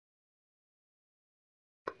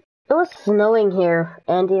 It was snowing here,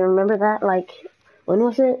 Andy, remember that? Like, when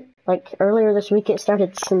was it? Like, earlier this week it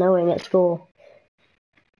started snowing at school.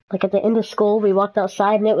 Like, at the end of school, we walked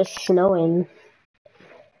outside and it was snowing.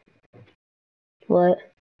 What?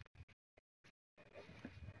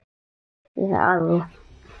 Yeah, I don't know.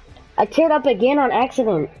 I teared up again on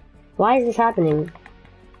accident. Why is this happening?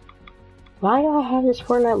 Why do I have this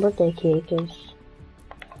Fortnite birthday cake?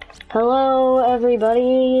 Hello,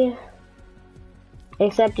 everybody.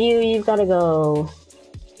 Except you, you've gotta go.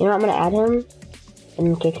 You know what, I'm gonna add him.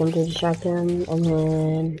 And kick him to distract him, and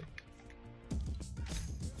then...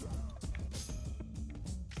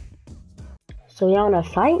 So y'all wanna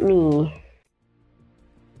fight me?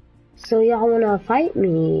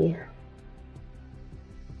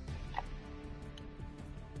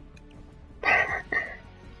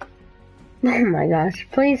 Oh my gosh.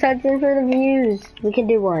 Please, Hudson, for the views. We can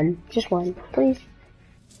do one. Just one. Please.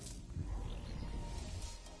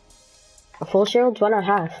 A full shield? Why not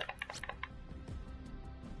half?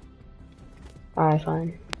 Alright,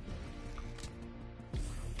 fine.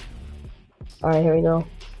 Alright, here we go.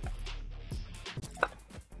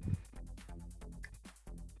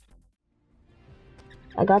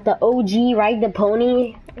 I got the OG Ride the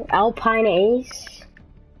Pony, Alpine Ace,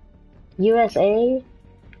 USA,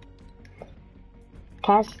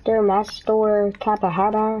 Caster Mastor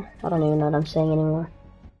Capahara. I don't even know what I'm saying anymore.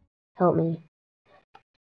 Help me.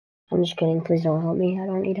 I'm just kidding, please don't help me, I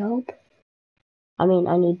don't need help. I mean,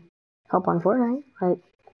 I need help on Fortnite, like...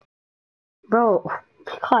 Bro,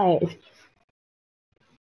 be quiet.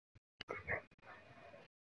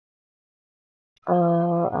 I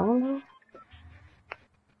don't know.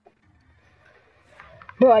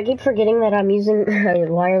 Bro, I keep forgetting that I'm using a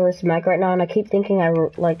wireless mic right now, and I keep thinking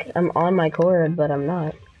I'm on my cord, but I'm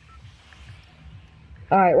not.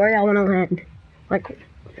 Alright, where y'all wanna land? Like...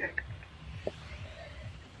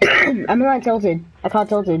 I'm not tilted. I caught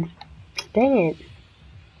tilted. Dang it.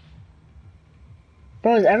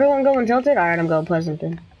 Bro, is everyone going tilted? Alright, I'm going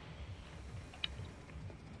Pleasanton.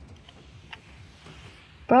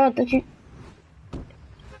 Bro, I thought you...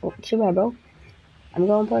 Oh, too bad, bro. I'm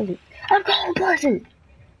going Pleasant. I'm going Pleasant!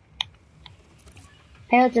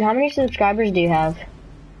 Hey, Hudson, how many subscribers do you have?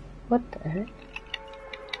 What the heck?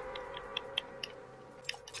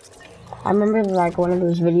 I remember, like, one of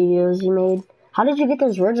those videos you made. How did you get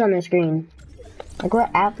those words on the screen? Like, what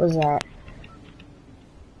app was that?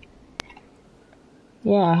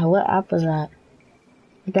 Yeah, what app was that?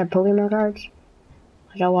 Like that Pokemon cards?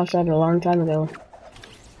 Like, I watched that a long time ago.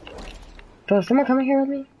 Bro, is someone coming here with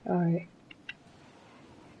me? Alright.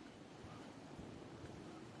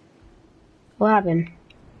 What happened?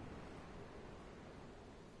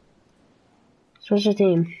 Switch to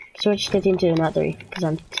team. Switch to team 2, not 3. Because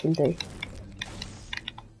I'm team 3.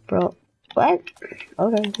 Bro. What?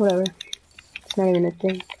 Okay, whatever. It's not even a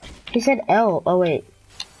thing. He said L. Oh, wait.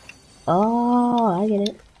 Oh, I get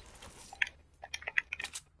it.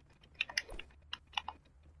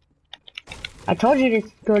 I told you to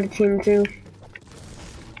go to team 2.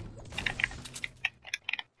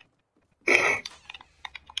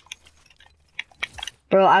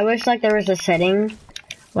 Bro, I wish, like, there was a setting,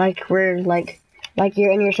 like, where, like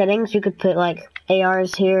you're in your settings, you could put, like,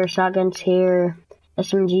 ARs here, shotguns here,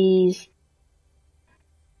 SMGs,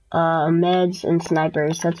 meds, and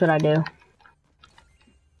snipers. That's what I do.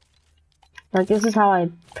 Like, this is how I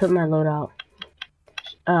put my loadout.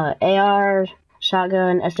 AR,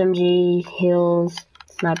 shotgun, SMG, heals,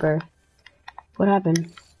 sniper. What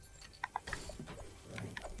happened?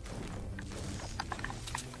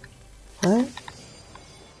 What?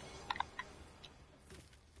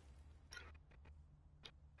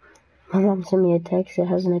 Oh mom sent me a text that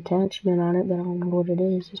has an attachment on it, but I don't know what it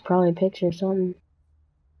is. It's probably a picture or something.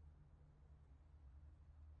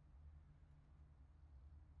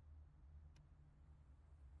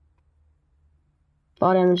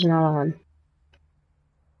 Ball damage not on.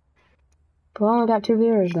 But I only got 2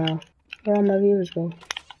 viewers now. Where all my viewers go?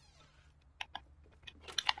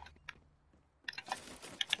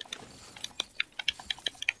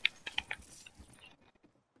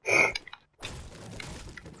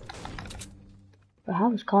 But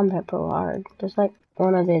how is Combat Pro hard? That's like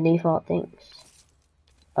one of the default things.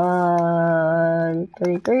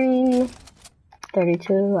 33,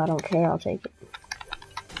 32, I don't care, I'll take it.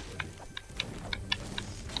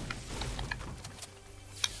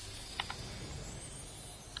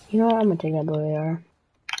 You know what, I'm gonna take that blue AR.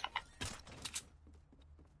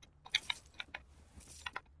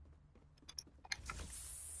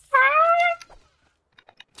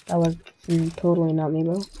 That was totally not me,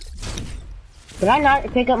 bro. Did I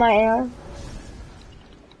not pick up my AR?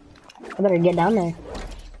 I better get down there.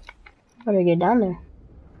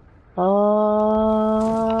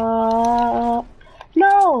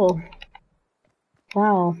 No!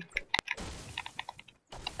 Wow.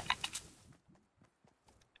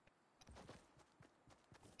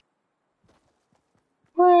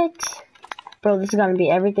 What? Bro, this is gonna be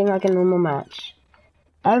everything like a normal match.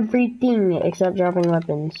 Everything except dropping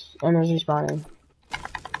weapons and there's respawning.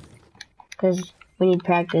 Because we need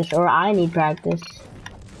practice, or I need practice.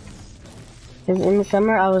 Because in the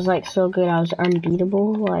summer I was like so good, I was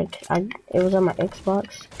unbeatable. Like, it was on my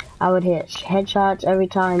Xbox. I would hit headshots every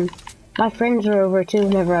time. My friends were over too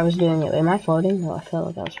whenever I was doing it. Am I floating? Oh, I felt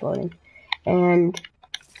like I was floating. And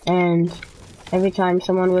every time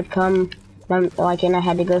someone would come, and I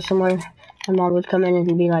had to go somewhere, my mom would come in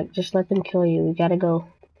and be like, just let them kill you, we gotta go.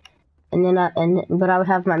 And then but I would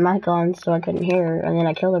have my mic on so I couldn't hear her, and then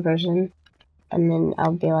I kill the person, and then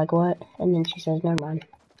I'll be like, what? And then she says, never mind.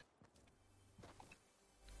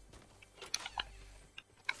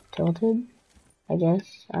 Tilted? I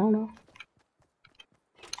guess. I don't know.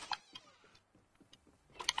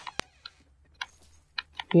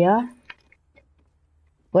 Yeah?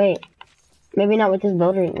 Wait. Maybe not with this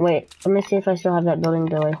building. Wait, let me see if I still have that building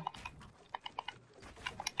delay.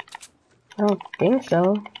 I don't think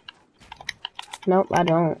so. Nope, I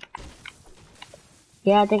don't.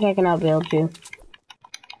 Yeah, I think I can outbuild you.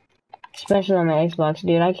 Especially on my Xbox,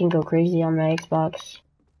 dude. I can go crazy on my Xbox.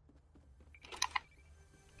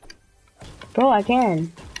 Bro, I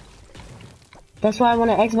can. That's why I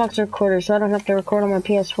want an Xbox recorder, so I don't have to record on my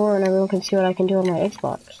PS4 and everyone can see what I can do on my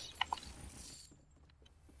Xbox.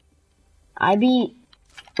 I beat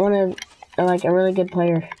one of, like, a really good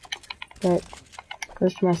player that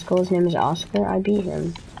goes to my school. His name is Oscar. I beat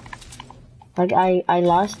him. Like, I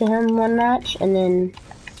lost to him one match, and then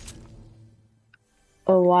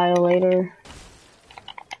a while later,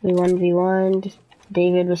 we 1v1'd.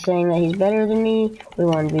 David was saying that he's better than me. We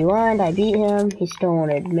 1v1'd. I beat him. He still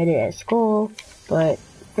won't admit it at school. But,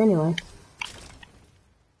 anyway.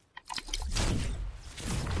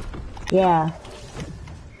 Yeah.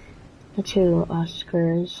 The 2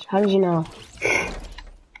 Oscars. How did you know?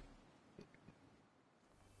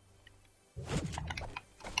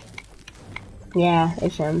 Yeah,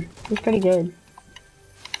 it's him. He's pretty good.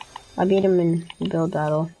 I beat him in build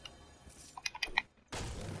battle.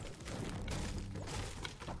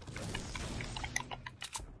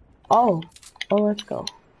 Oh, let's go.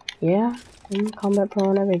 Yeah, I'm Combat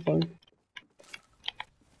Pro and everything.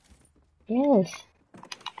 Yes.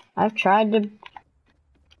 I've tried to...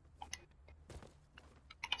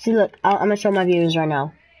 See, look, I'm gonna show my views right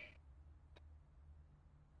now.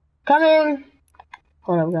 Coming!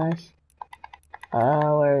 Hold up, guys.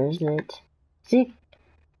 Where is it? See?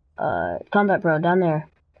 Combat Pro, down there.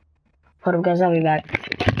 Hold up, guys, I'll be back.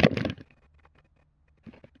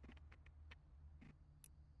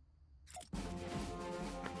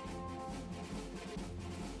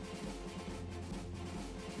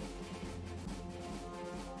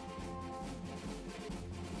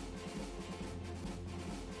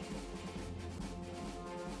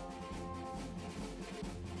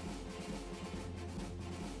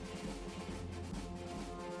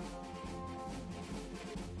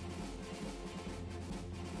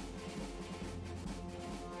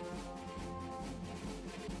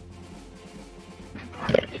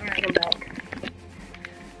 I'm back.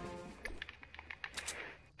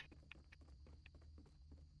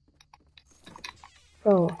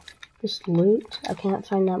 Bro, this loot, I can't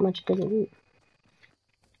find that much good loot.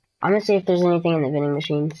 I'm gonna see if there's anything in the vending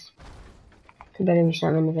machines. There better be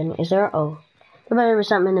something in the vending. Is there? Oh, there better be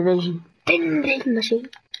something in the vending machine.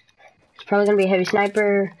 It's probably gonna be a heavy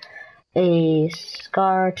sniper, a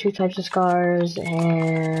scar, 2 types of scars,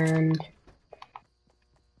 and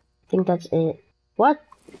I think that's it. What?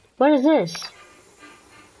 What is this?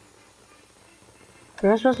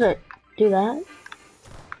 Am I supposed to do that?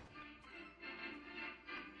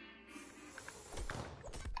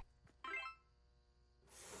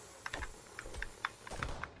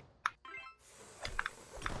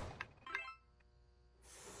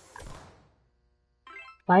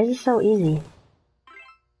 Why is it so easy?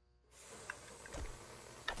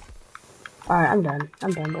 Alright, I'm done.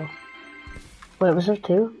 I'm done, bro. Wait, was there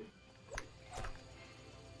 2?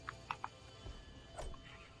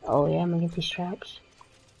 Oh yeah, I'm gonna get these traps.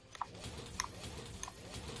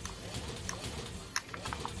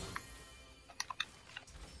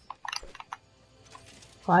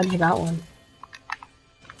 Oh, I just got one.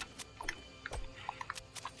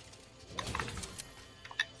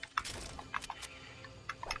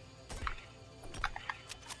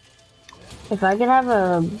 If I could have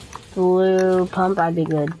a blue pump, I'd be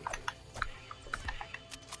good.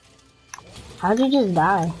 How'd you just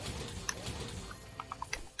die?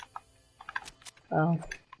 Oh.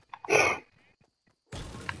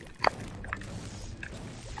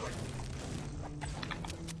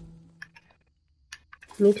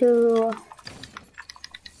 Me too.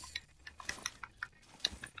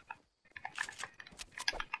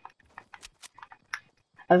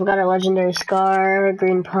 I've got a legendary scar,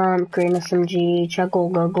 green pump, green SMG, chuckle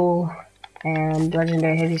guggle, and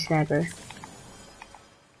legendary heavy sniper.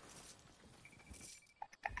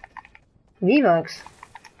 V-Bucks.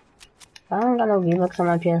 I don't got no V-Bucks on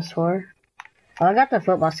my PS4. Oh, I got the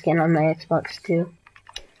football skin on my Xbox too.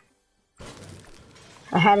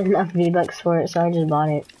 I had enough V-Bucks for it, so I just bought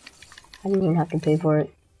it. I didn't even have to pay for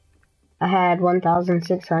it. I had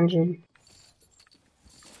 1,600, and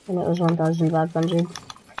it was 1,500.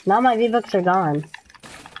 Now my V-Bucks are gone.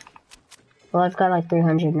 Well, I've got like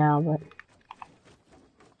 300 now, but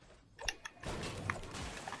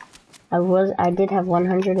I did have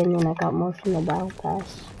 100, and then I got more from the battle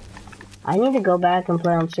pass. I need to go back and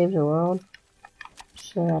play on Save the World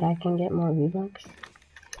so that I can get more V-Bucks.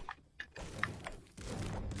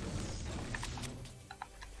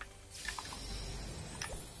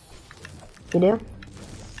 You do?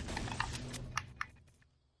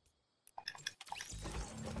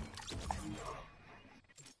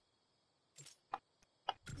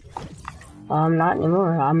 Not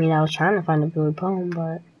anymore. I mean, I was trying to find a blue poem,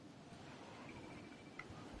 but...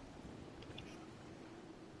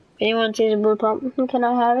 Anyone sees a blue pump? Can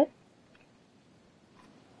I have it?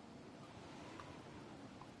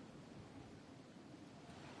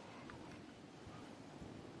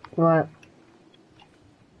 What?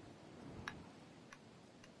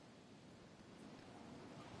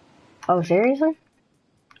 Oh, seriously?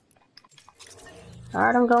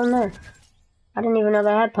 Alright, I'm going there. I didn't even know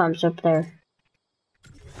they had pumps up there.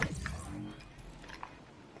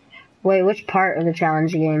 Wait, which part of the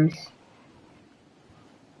challenge games?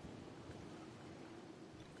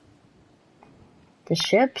 The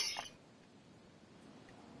ships?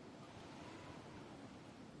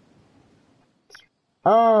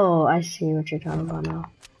 Oh, I see what you're talking about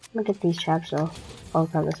now. Look at these traps though. Oh,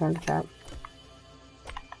 crap, that's not a trap.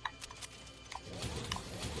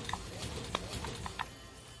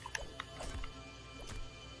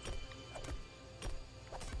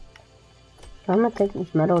 I'm gonna take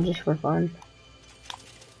this metal just for fun.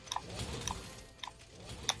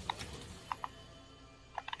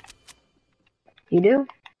 You do?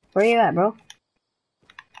 Where you at, bro?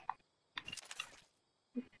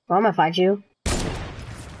 Well, I'm gonna fight you.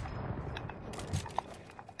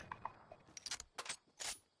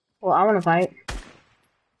 Well, I wanna fight.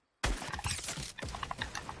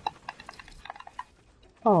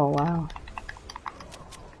 Oh, wow.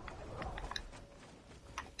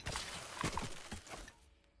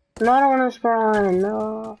 No, I don't wanna spawn,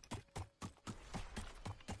 no.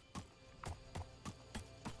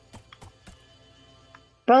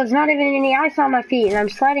 Bro, there's not even any ice on my feet, and I'm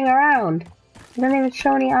sliding around. It doesn't even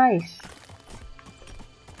show any ice.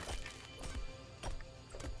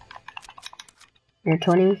 You're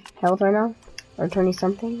 20 health right now? Or 20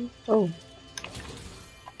 something? Oh.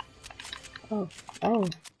 Oh. Oh.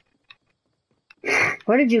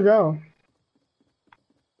 Where did you go?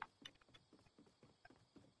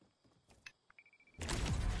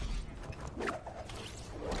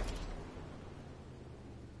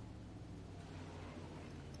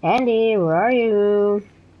 Andy, where are you?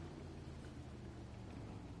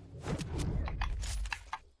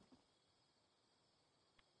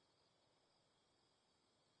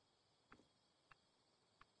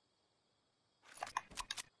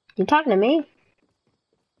 You talking to me?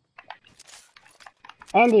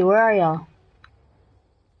 Andy, where are y'all?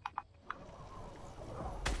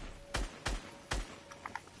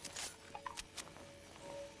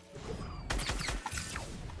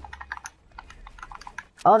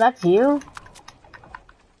 Oh, that's you?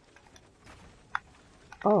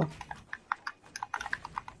 Oh.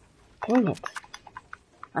 Dang it.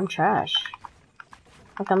 I'm trash.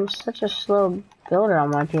 Like, I'm such a slow builder on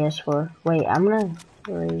my PS4. Wait, I'm gonna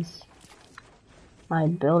raise my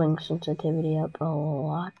building sensitivity up a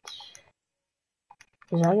lot.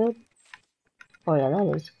 Is that good? Oh yeah,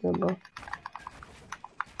 that is good, bro.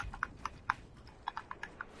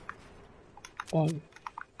 Dang.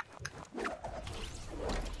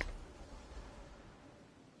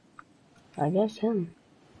 I guess him.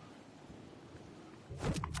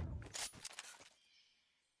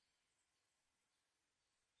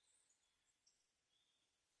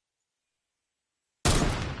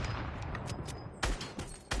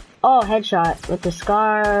 Oh, headshot with the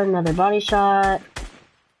scar, another body shot.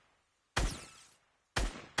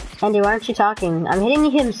 Andy, why aren't you talking? I'm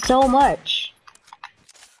hitting him so much.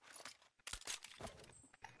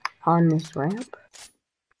 On this ramp?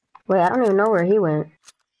 Wait, I don't even know where he went.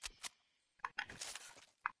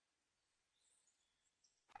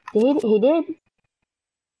 He did?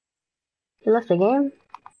 He left the game?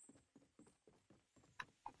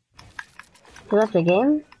 He left the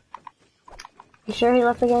game? You sure he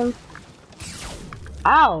left the game?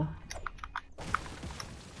 Ow!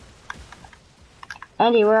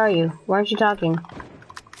 Andy, where are you? Why aren't you talking?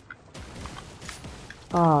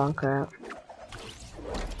 Oh, crap.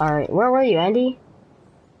 Alright, where were you, Andy?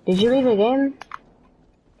 Did you leave the game?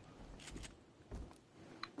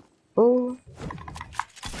 Ooh.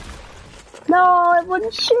 No, it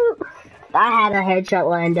wouldn't shoot! I had a headshot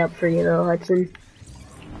lined up for you though, Hudson.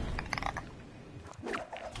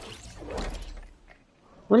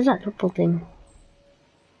 What is that purple thing?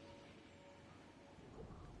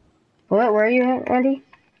 What, where are you at, Andy?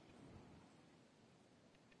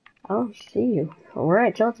 I don't see you. Where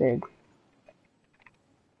I tilted.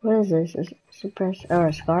 What is this? Is suppress or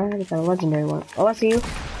a scar? I got a legendary one. Oh, I see you. You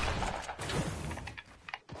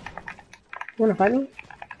wanna fight me?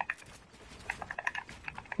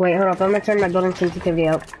 Wait, hold up. I'm gonna turn my building sensitivity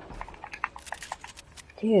up.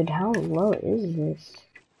 Dude, how low is this?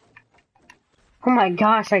 Oh my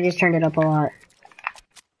gosh, I just turned it up a lot.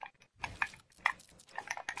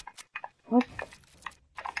 What?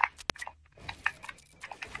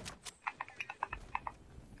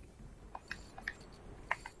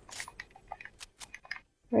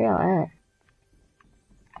 Where y'all at?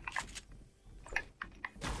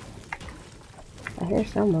 I hear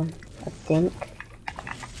someone. I think.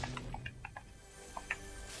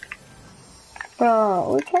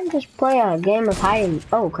 Bro, we can't just play a game of hide and...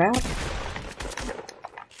 Oh, crap.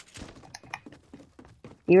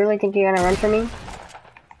 You really think you're gonna run from me?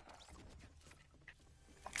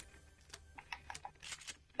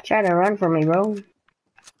 Try to run from me, bro. What's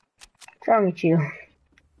wrong with you?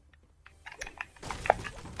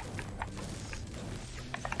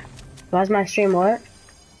 Why's my stream what?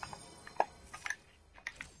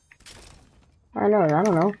 I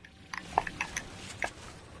don't know.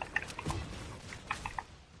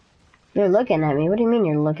 You're looking at me. What do you mean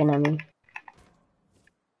you're looking at me?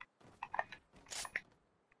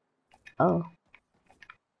 Oh.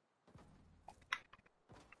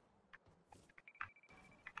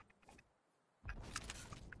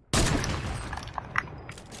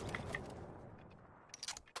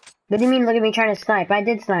 What do you mean look at me trying to snipe? I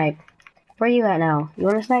did snipe. Where you at now? You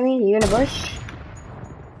wanna snipe me? You in a bush?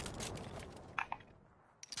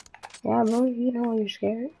 Yeah, bro, you know you're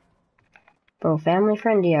scared. Bro, family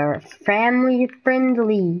friendly or family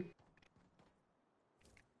friendly.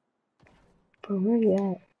 Bro, where you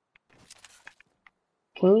at?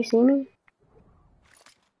 Can you see me?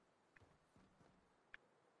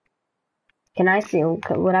 Can I see?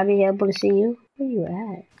 Would I be able to see you? Where you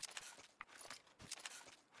at?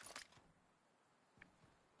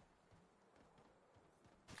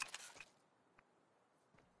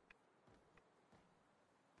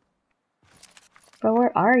 Bro,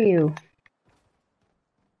 where are you?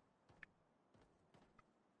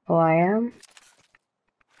 Oh, I am?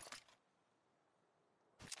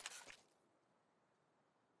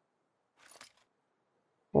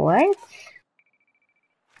 What?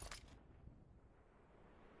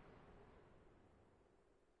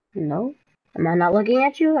 No. Am I not looking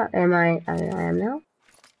at you? Am I am now?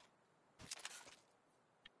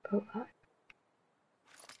 Bro, God.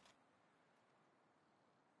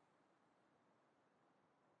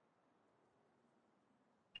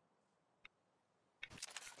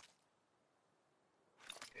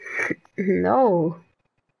 No.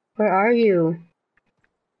 Where are you?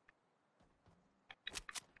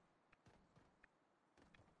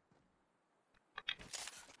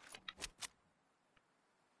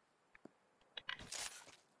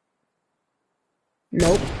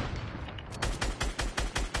 Nope.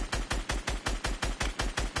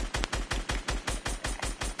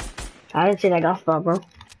 I didn't see that golf ball, bro. I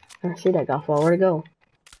didn't see that golf ball. Where'd it go?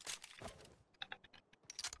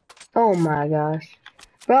 Oh my gosh.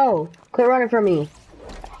 Bro, quit running from me.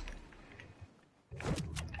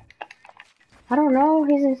 I don't know.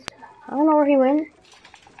 I don't know where he went.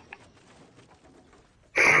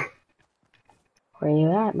 Where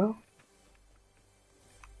you at, bro?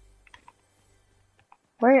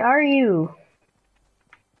 Where are you?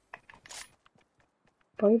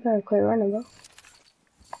 Bro, you better quit running, bro.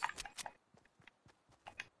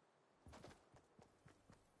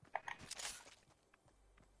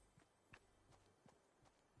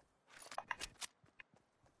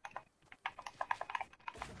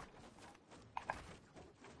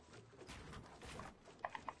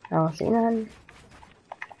 I don't see none.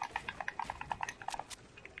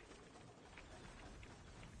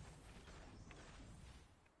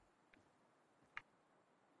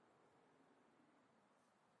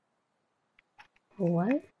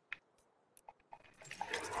 What?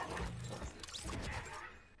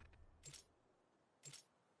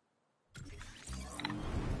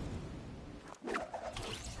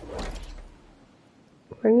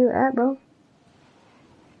 Where you at, bro?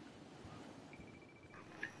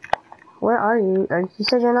 Where are you? You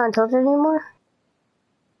said you're not in Tilted anymore?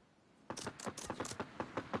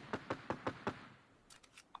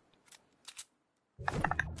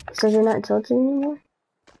 You said you're not in Tilted anymore?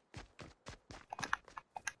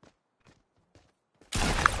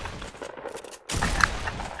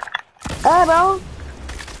 Hey, bro!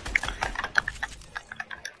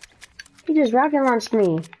 You just rocket launched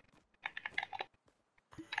me.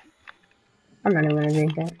 I'm not even gonna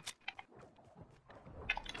drink that.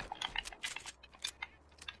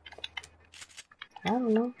 I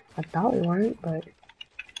don't know. I thought we weren't, but...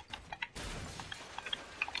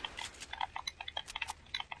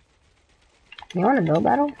 You want a build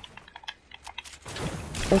battle?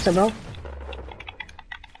 What's up, bro?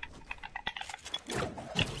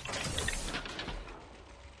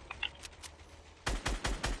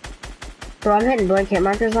 Bro, I'm hitting blank hit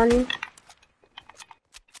markers on you.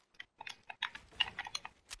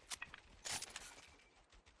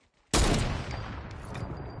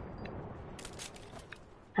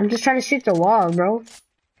 I'm just trying to shoot the wall, bro.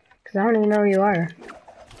 Cause I don't even know where you are.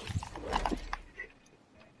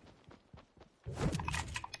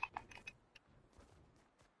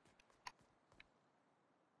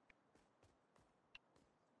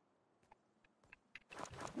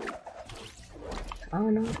 I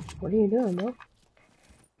don't know. What are you doing, bro?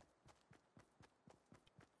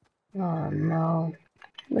 Oh no.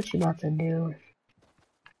 What you about to do?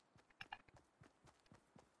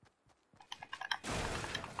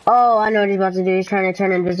 Oh, I know what he's about to do. He's trying to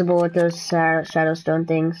turn invisible with those shadow stone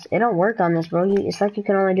things. It don't work on this, bro. It's like you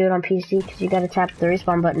can only do it on PC because you gotta tap the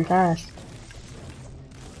respawn button fast.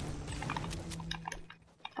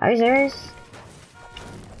 Are you serious?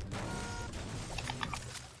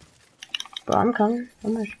 Bro, I'm coming.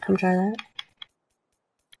 I'm gonna come try that.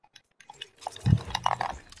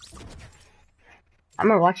 I'm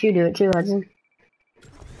gonna watch you do it too, Hudson.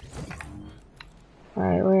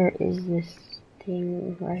 Alright, where is this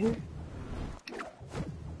thing? Right here?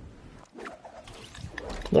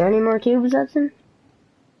 There any more cubes, Hudson?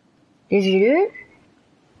 Did you do it?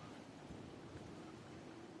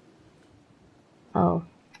 Oh.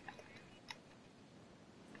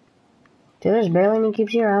 Dude, there's barely any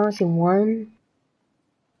cubes here. I only see one.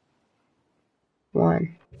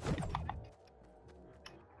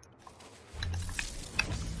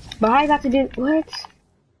 But how you got to do what?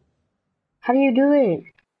 How do you do it?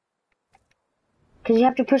 Cause you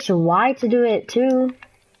have to push Y to do it too.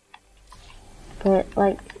 But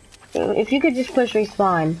like, if you could just push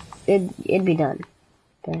respawn, it'd be done.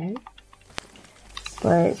 Okay.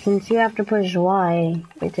 But since you have to push Y,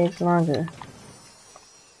 it takes longer.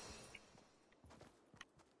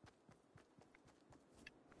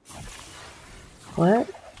 What?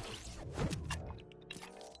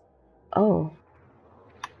 Oh.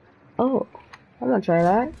 Oh. I'm gonna try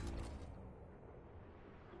that.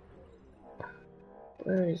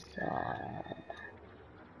 Where is that?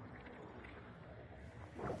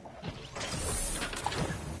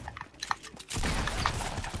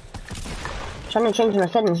 I'm trying to change my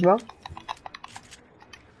settings, bro.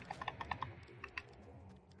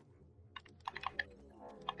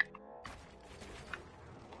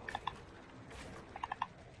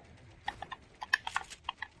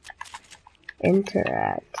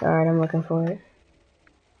 Interact. Alright, I'm looking for it.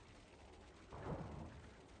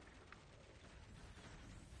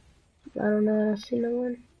 I don't know, I see no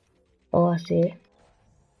one. Oh, I see it.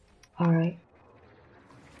 Alright.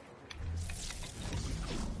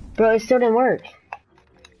 Bro, it still didn't work.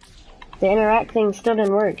 The interact thing still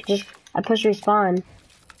didn't work. Just, I pushed respawn.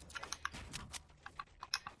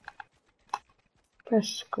 Press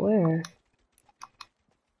square.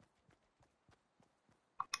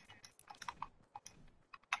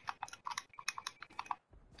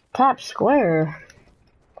 Tap square.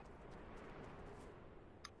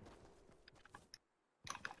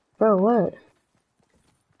 Bro, what?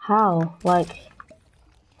 How? Like,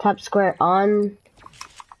 tap square on?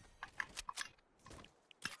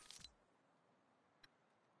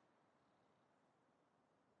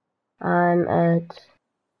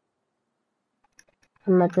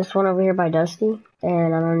 I'm at this one over here by Dusty,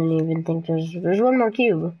 and I don't even think there's one more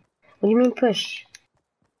cube. What do you mean push?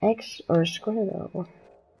 X or square though?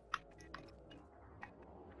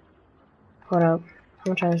 Hold up. I'm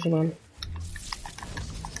gonna try this again.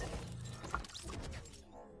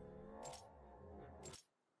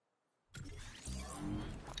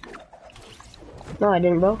 No, I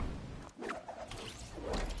didn't, bro.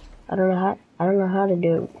 I don't know how to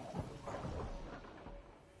do it.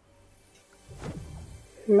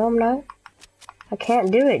 No, I'm not. I can't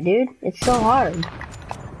do it, dude. It's so hard.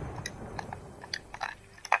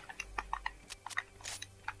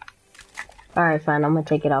 Alright, fine. I'm gonna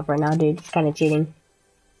take it off right now, dude. It's kind of cheating.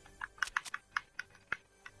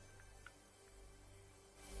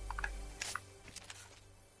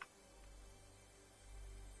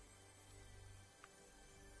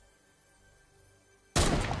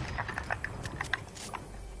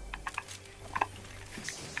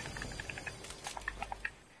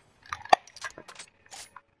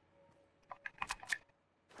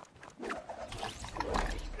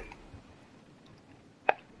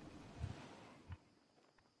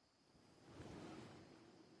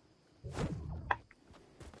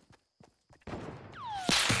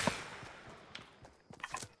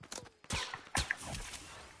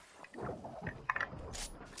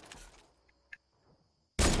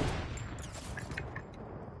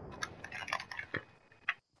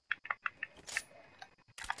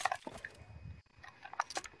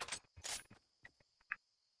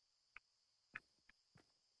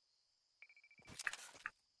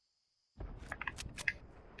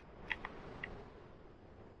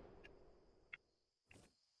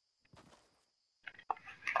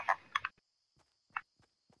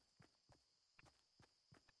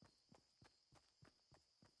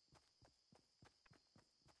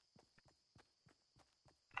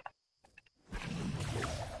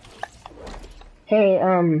 Hey,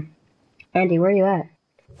 Andy, where you at?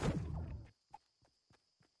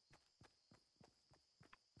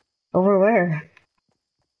 Over where?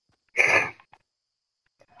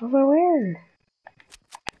 Over where?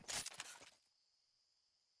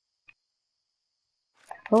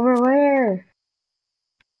 Over where?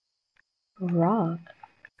 Rock.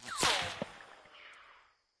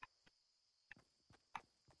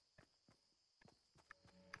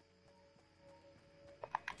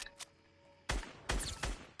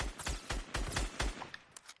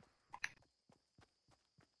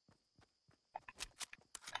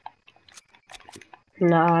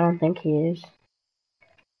 No, I don't think he is.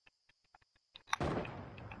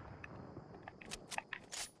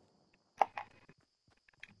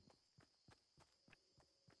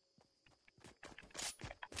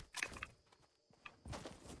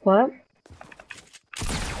 What?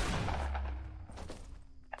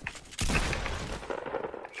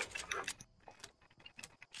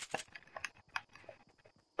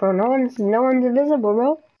 Bro, no one's invisible,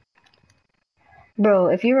 bro. Bro,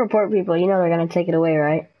 if you report people, you know they're gonna take it away,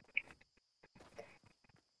 right?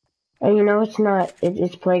 And you know it's not,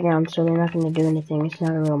 it's playground, so they're not gonna do anything. It's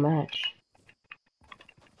not a real match.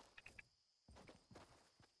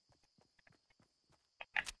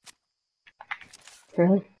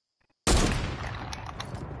 Really?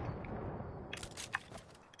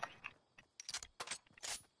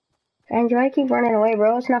 Andrew, I keep running away,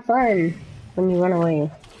 bro. It's not fun when you run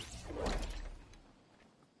away.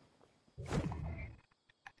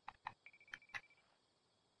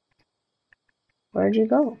 Where'd you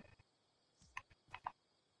go?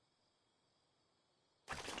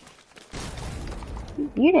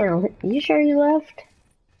 You didn't. You sure you left?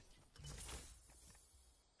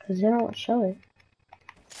 Cause they don't show it.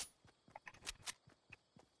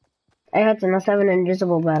 Hey Hudson, let's have an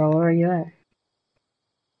invisible battle. Where are you at?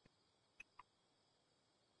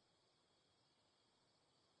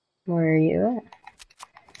 Where are you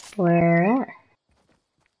at? Where at?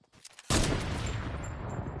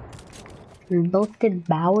 And both did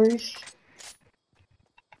Bowers.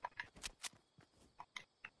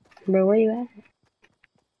 Bro, where you at?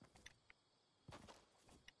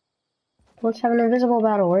 Let's have an invisible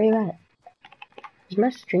battle. Where you at? Is my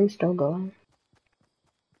stream still going?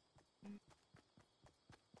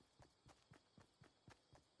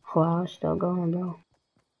 Wow, it's still going, bro.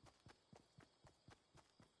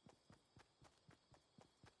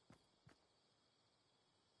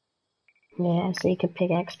 Yeah, so you could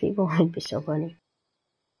pickaxe people. It'd be so funny.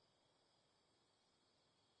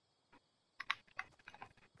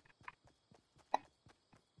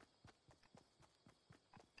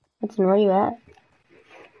 Hudson, where you at?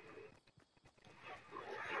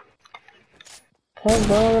 Okay,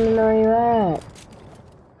 bro, I wanna know where you at.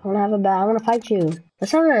 I wanna have a battle. I wanna fight you.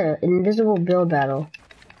 Let's have an invisible build battle.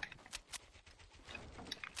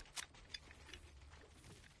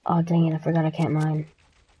 Oh, dang it, I forgot I can't mine.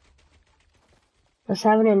 Let's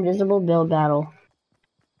have an invisible build battle.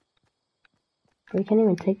 We can't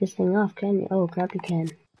even take this thing off, can you? Oh, crap, you can.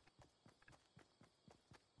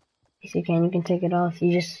 Yes, you can. You can take it off.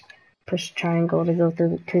 You just push triangle to go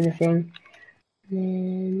through to the thing.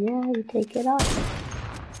 And yeah, you take it off.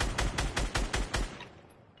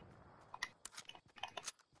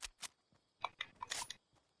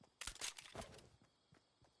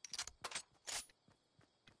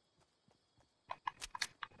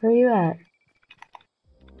 Where you at?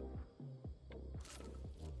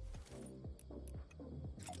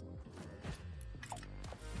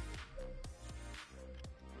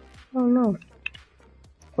 Oh no.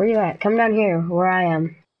 Where you at? Come down here, where I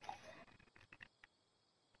am.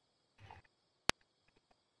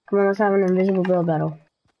 Come on, let's have an invisible build battle.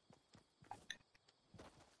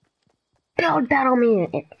 Build battle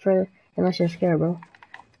me for unless you're scared, bro.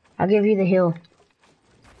 I'll give you the hill.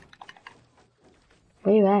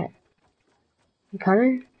 Where you at? You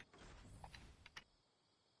coming?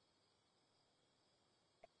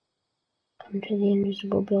 Come to the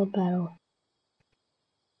invisible build battle.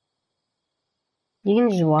 You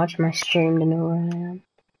can just watch my stream to know where I am.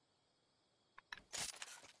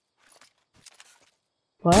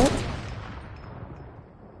 What?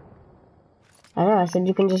 I know, I said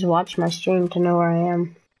you can just watch my stream to know where I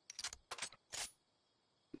am.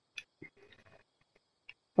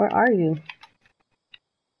 Where are you?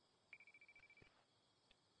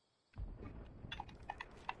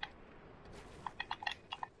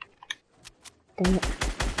 Dang it.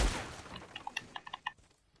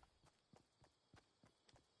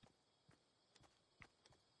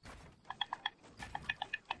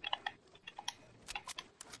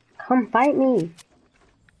 Come fight me.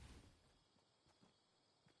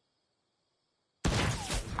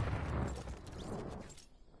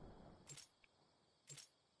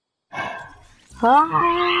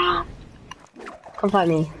 Ah! Come fight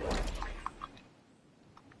me.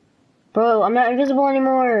 Bro, I'm not invisible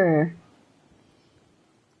anymore.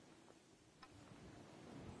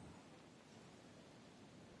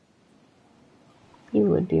 You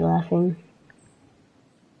would be laughing.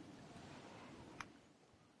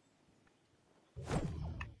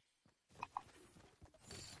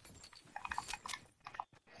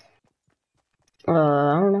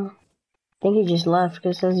 I don't know. I think he just left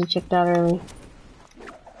because it says he checked out early.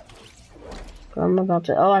 But I'm about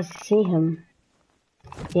to. Oh, I see him.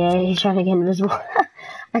 Yeah, he's trying to get invisible.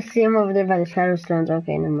 I see him over there by the shadow stones.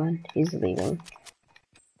 Okay, never mind. He's leaving.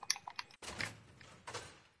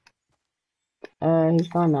 He's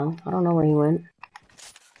gone now. I don't know where he went.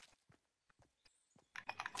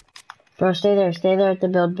 Bro, stay there. Stay there at the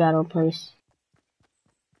build battle place.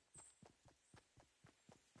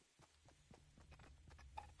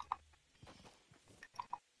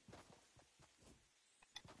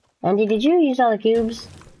 Andy, did you use all the cubes?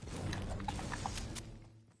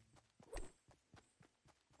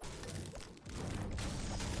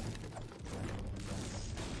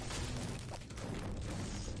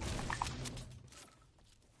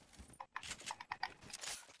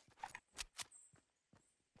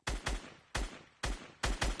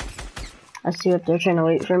 I see what they're trying to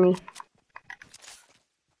wait for me.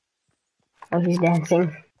 Oh, he's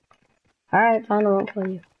dancing. Alright, fine, I won't kill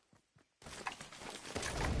you.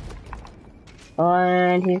 Oh,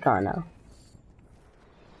 and he's gone now.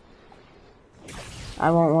 I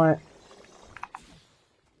won't what?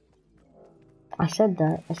 I said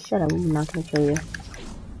that. I said I'm not gonna kill you.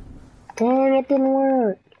 Dang, it didn't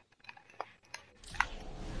work.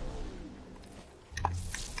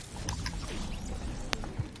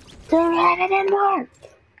 Dang it didn't work.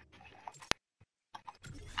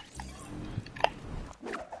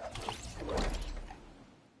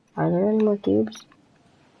 Are there any more cubes?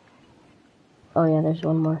 Oh yeah, there's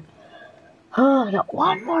one more. Oh, I got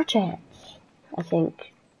one more chance. I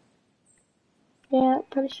think. Yeah,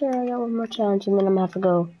 pretty sure I got one more chance, and then I'm gonna have to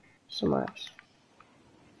go somewhere else.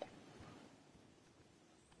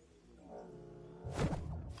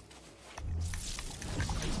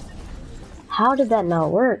 How did that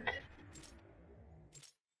not work?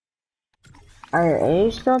 Are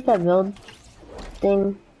you still at that build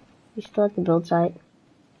thing? You still at the build site?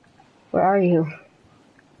 Where are you?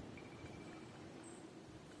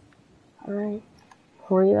 Alright.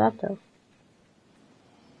 Where are you at though?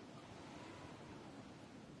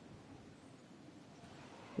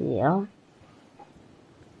 Yeah.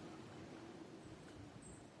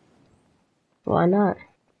 Why not?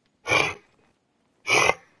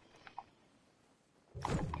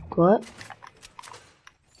 What?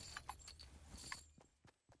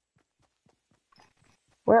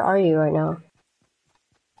 Where are you right now?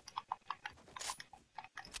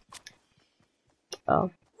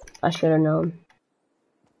 Oh, I should have known.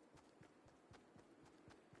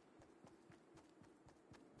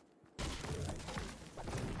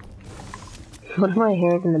 What am I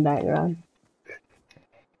hearing in the background?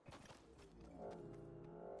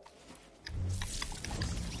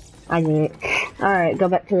 I did it. Alright, go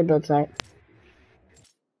back to the build site.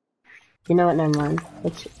 You know what, never mind.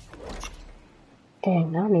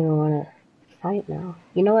 Dang, I don't even want to fight now.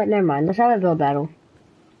 You know what, never mind. Let's have a build battle.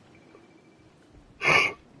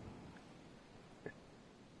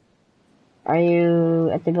 Are you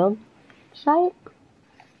at the build site?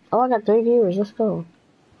 Oh, I got 3 viewers. Let's go.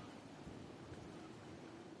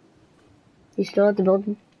 You still at the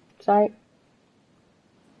build site?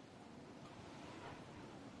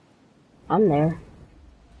 I'm there.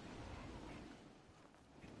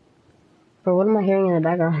 But what am I hearing in the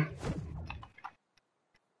background?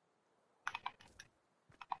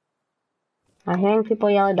 Am I hearing people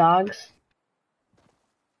yell at dogs?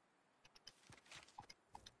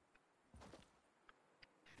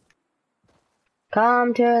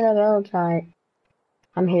 Come to the build site.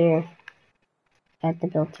 I'm here. At the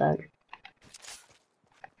build site.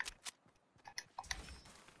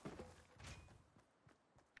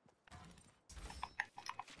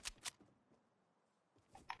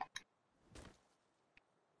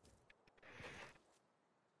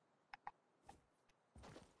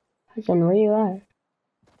 Listen, where you at?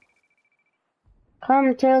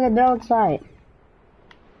 Come to the build site.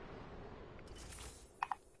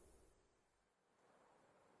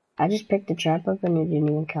 I just picked the trap up and it didn't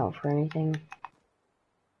even count for anything.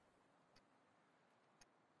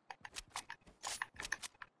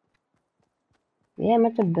 Yeah, I'm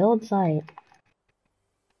at the build site.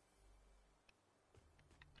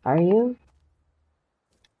 Are you?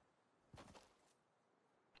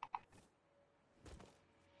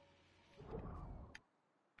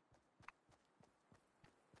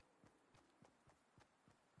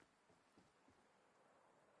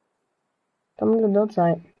 Come to the build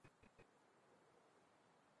site.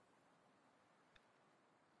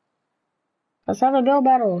 Let's have a build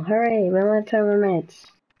battle. Hooray, we only have 10 minutes.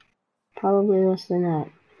 Probably less than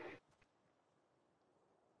that.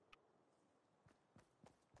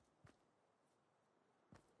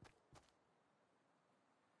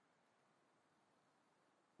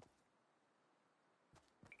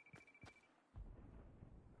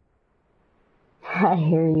 I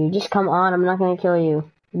hear you. Just come on, I'm not gonna kill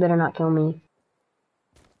you. You better not kill me.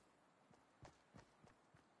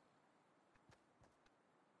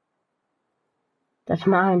 That's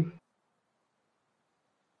mine.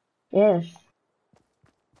 Yes.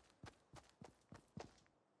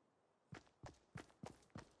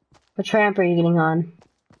 Which ramp are you getting on?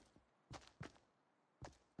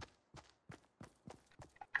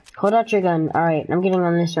 Hold out your gun. Alright, I'm getting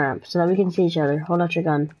on this ramp so that we can see each other. Hold out your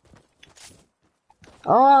gun.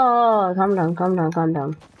 Oh, calm down, calm down, calm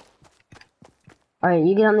down. Alright,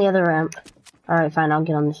 you get on the other ramp. Alright, fine, I'll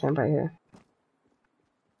get on this ramp right here.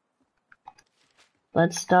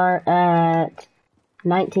 Let's start at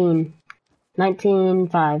 19.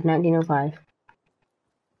 1905.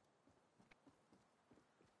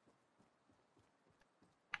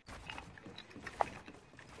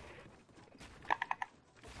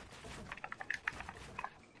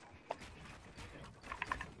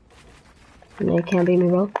 You can't beat me,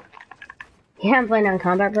 bro. Yeah, I'm playing on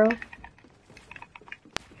combat, bro.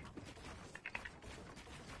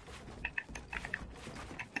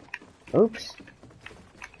 Oops.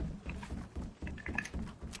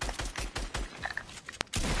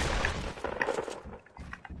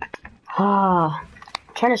 Ah,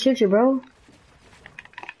 trying to shoot you, bro.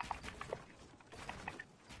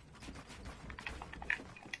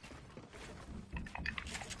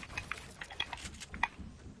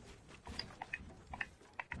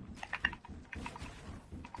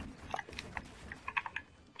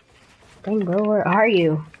 Dang, bro, where are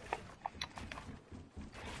you?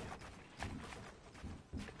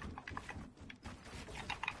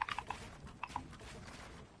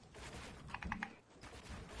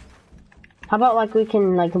 How about like we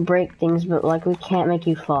can like break things, but like we can't make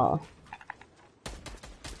you fall?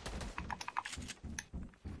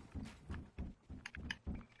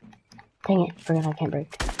 Dang it, forgot I can't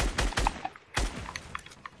break.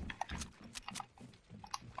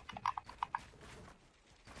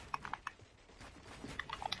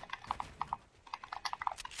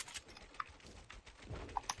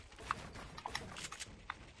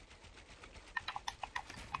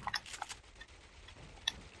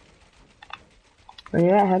 Where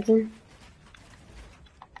you at, Hudson?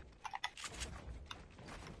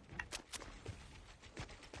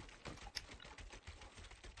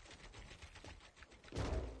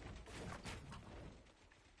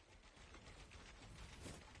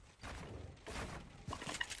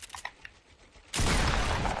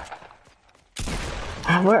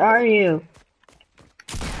 Where are you?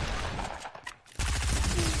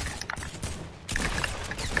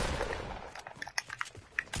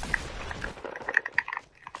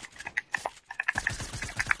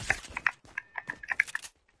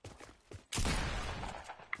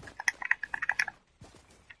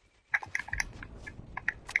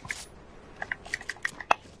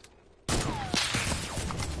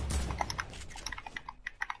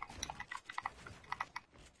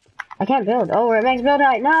 I can't build. Oh, we're at max build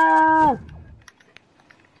height. No!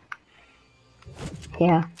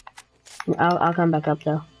 Yeah. I'll come back up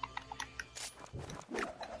though.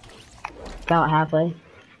 About halfway.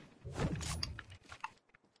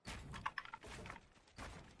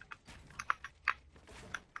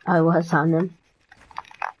 I was on them.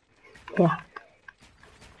 Yeah.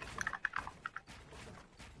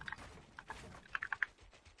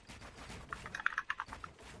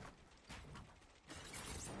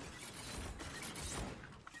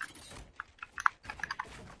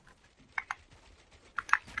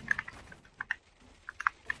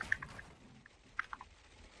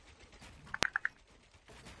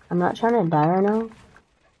 I'm not trying to die right now.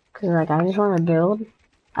 Cause like I just want to build.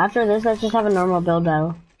 After this, let's just have a normal build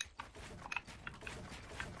battle.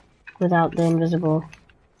 Without the invisible.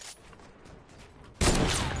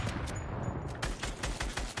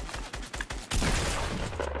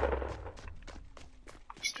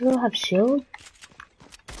 Still have shield?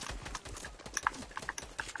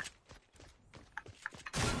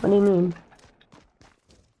 What do you mean?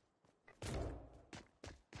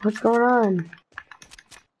 What's going on?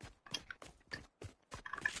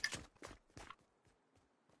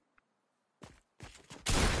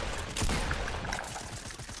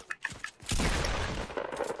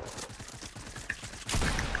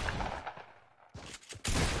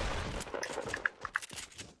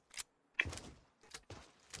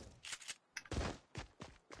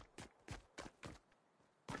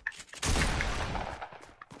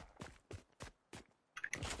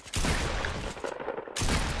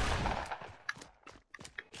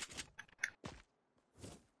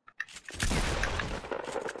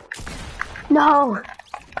 No!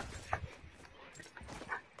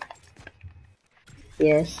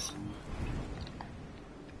 Yes.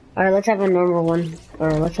 Alright, let's have a normal one.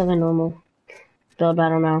 Or let's have a normal build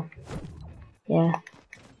battle now. Yeah.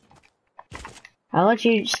 I'll let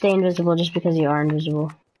you stay invisible just because you are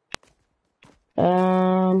invisible.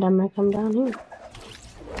 And I'm gonna come down here.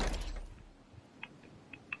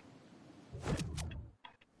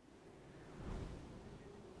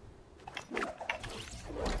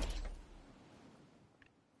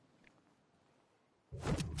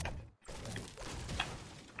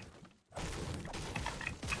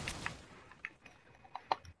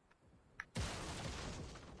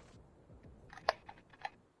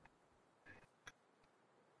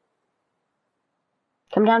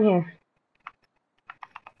 Come down here.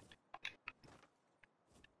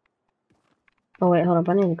 Oh wait, hold up,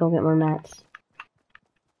 I need to go get more mats.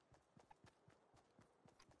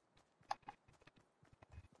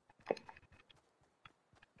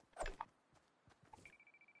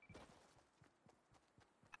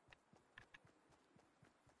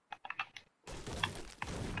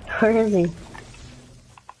 Where is he?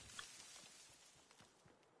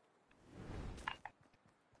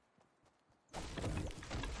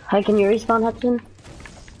 Hi, can you respawn, Hudson?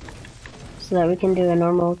 So that we can do a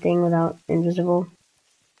normal thing without invisible.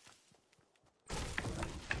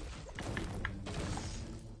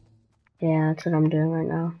 Yeah, that's what I'm doing right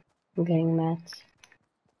now. I'm getting mats.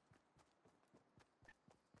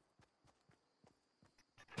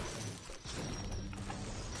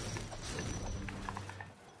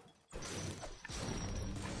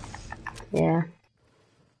 Yeah.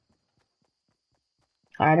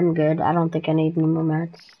 Alright, I'm good. I don't think I need any more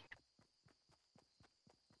mats.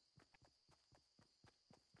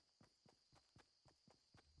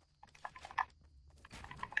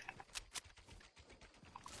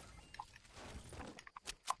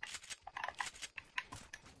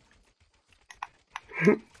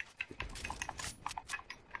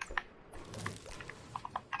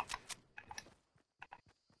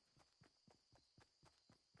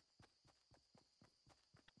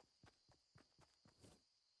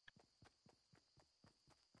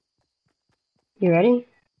 You ready?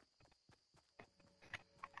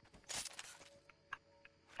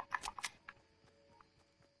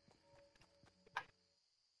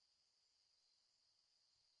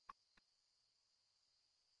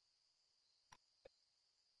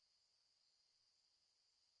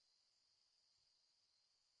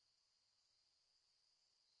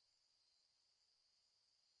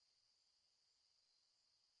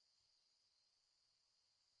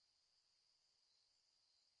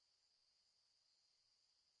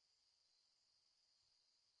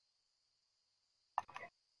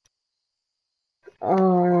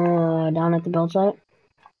 Down at the build site.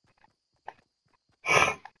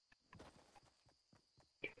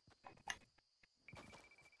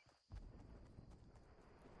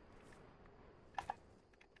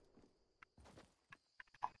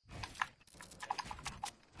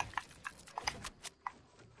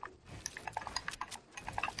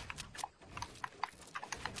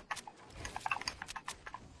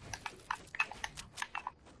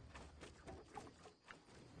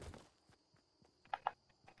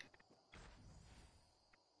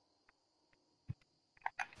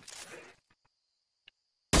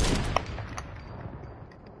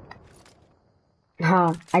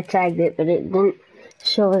 Huh, I tagged it, but it didn't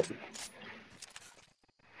show it.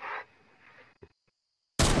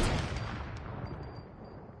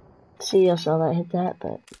 See, I saw that hit that,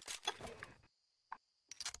 but...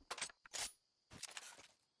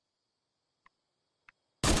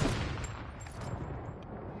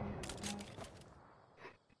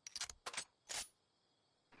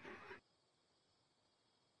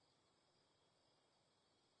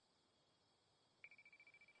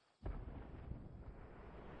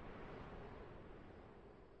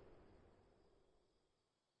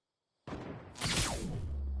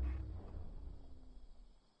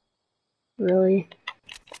 Really?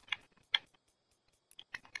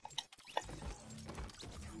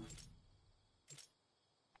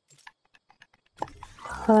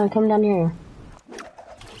 Hold on, come down here.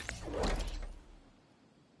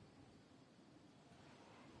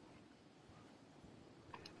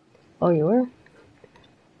 Oh, you were?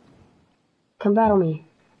 Come battle me.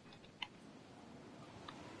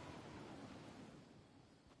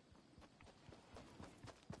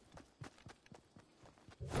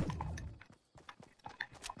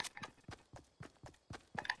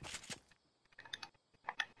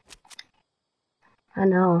 I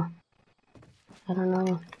know. I don't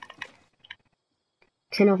know.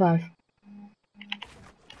 10:05.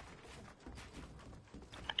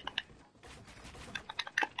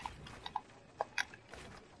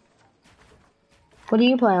 What do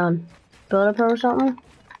you play on? Builder Pro or something?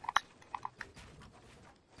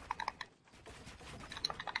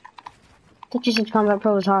 I thought you said Combat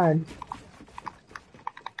Pro was hard.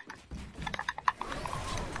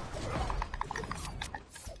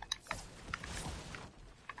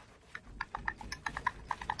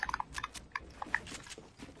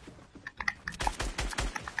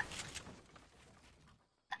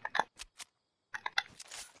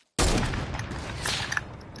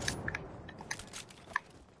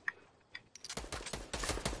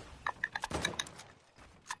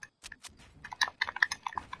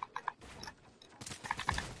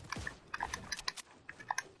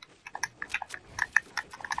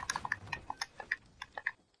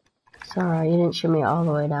 Sorry, you didn't shoot me all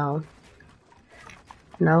the way down.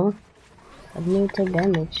 No? I didn't even take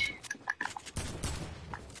damage.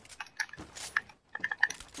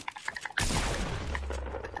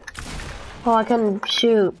 Oh, I couldn't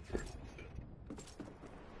shoot.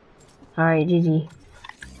 Alright, GG.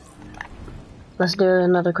 Let's do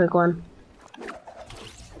another quick one.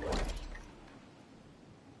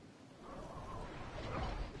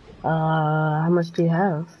 How much do you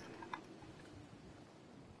have?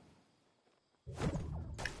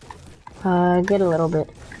 Get a little bit.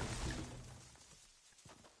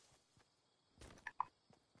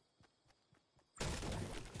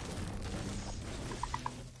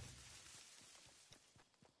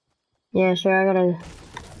 Yeah, sure, I gotta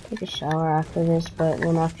take a shower after this, but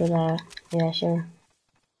then after that, yeah, sure.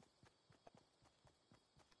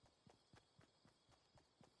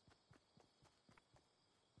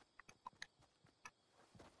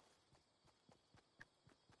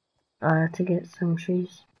 to get some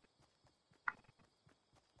trees.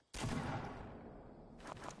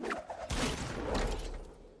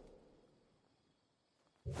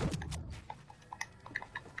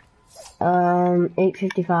 Um,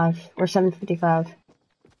 8:55 or 7:55.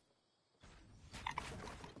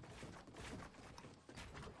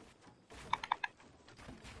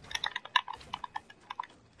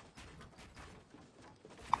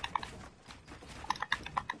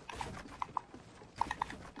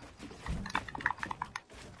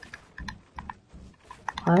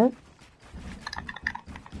 What?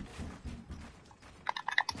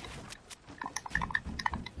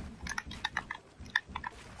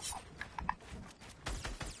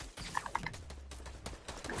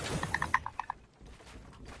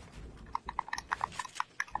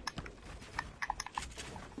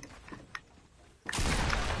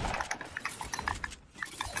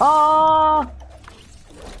 Oh!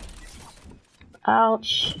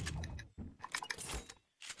 Ouch.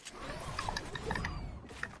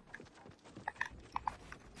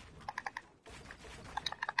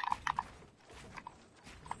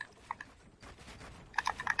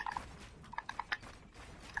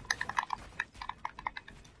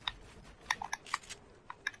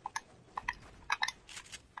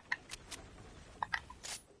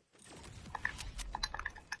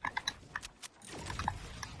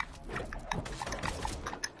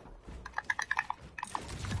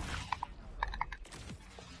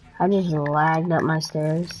 I just lagged up my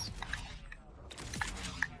stairs.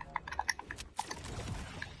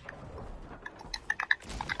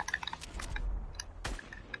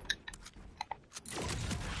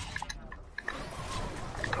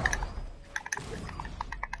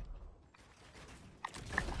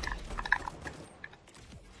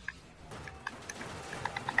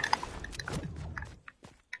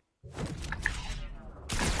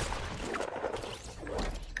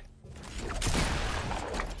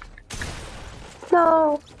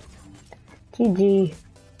 No! GG.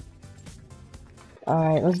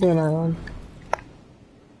 Alright, let's do another one.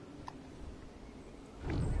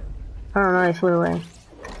 I don't know, I flew away.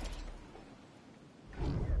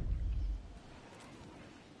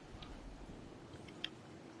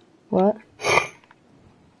 What?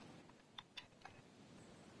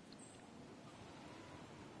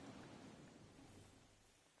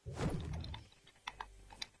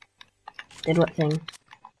 Did what thing?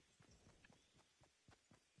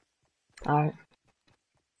 Alright.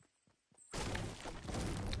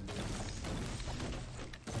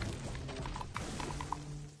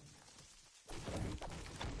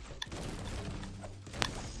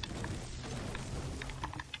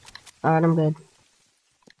 Alright, I'm good.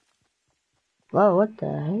 Whoa, what the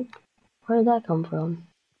heck? Where did that come from?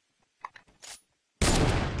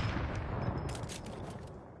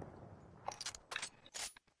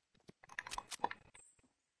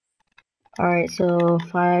 Alright, so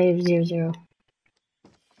 500.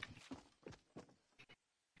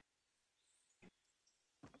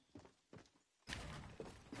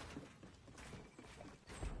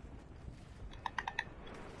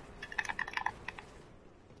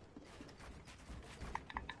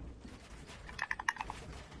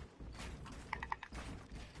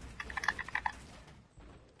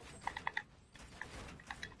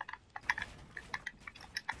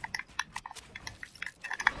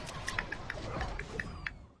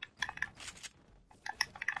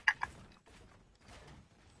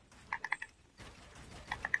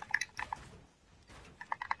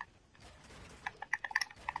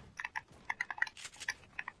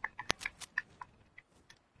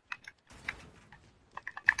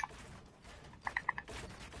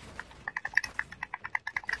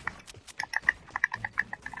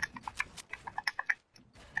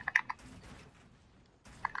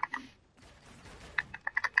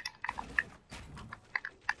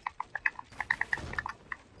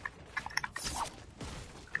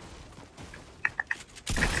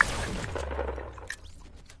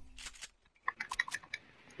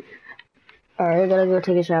 Alright, I gotta go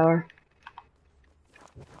take a shower.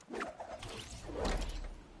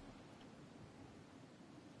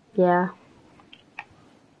 Yeah.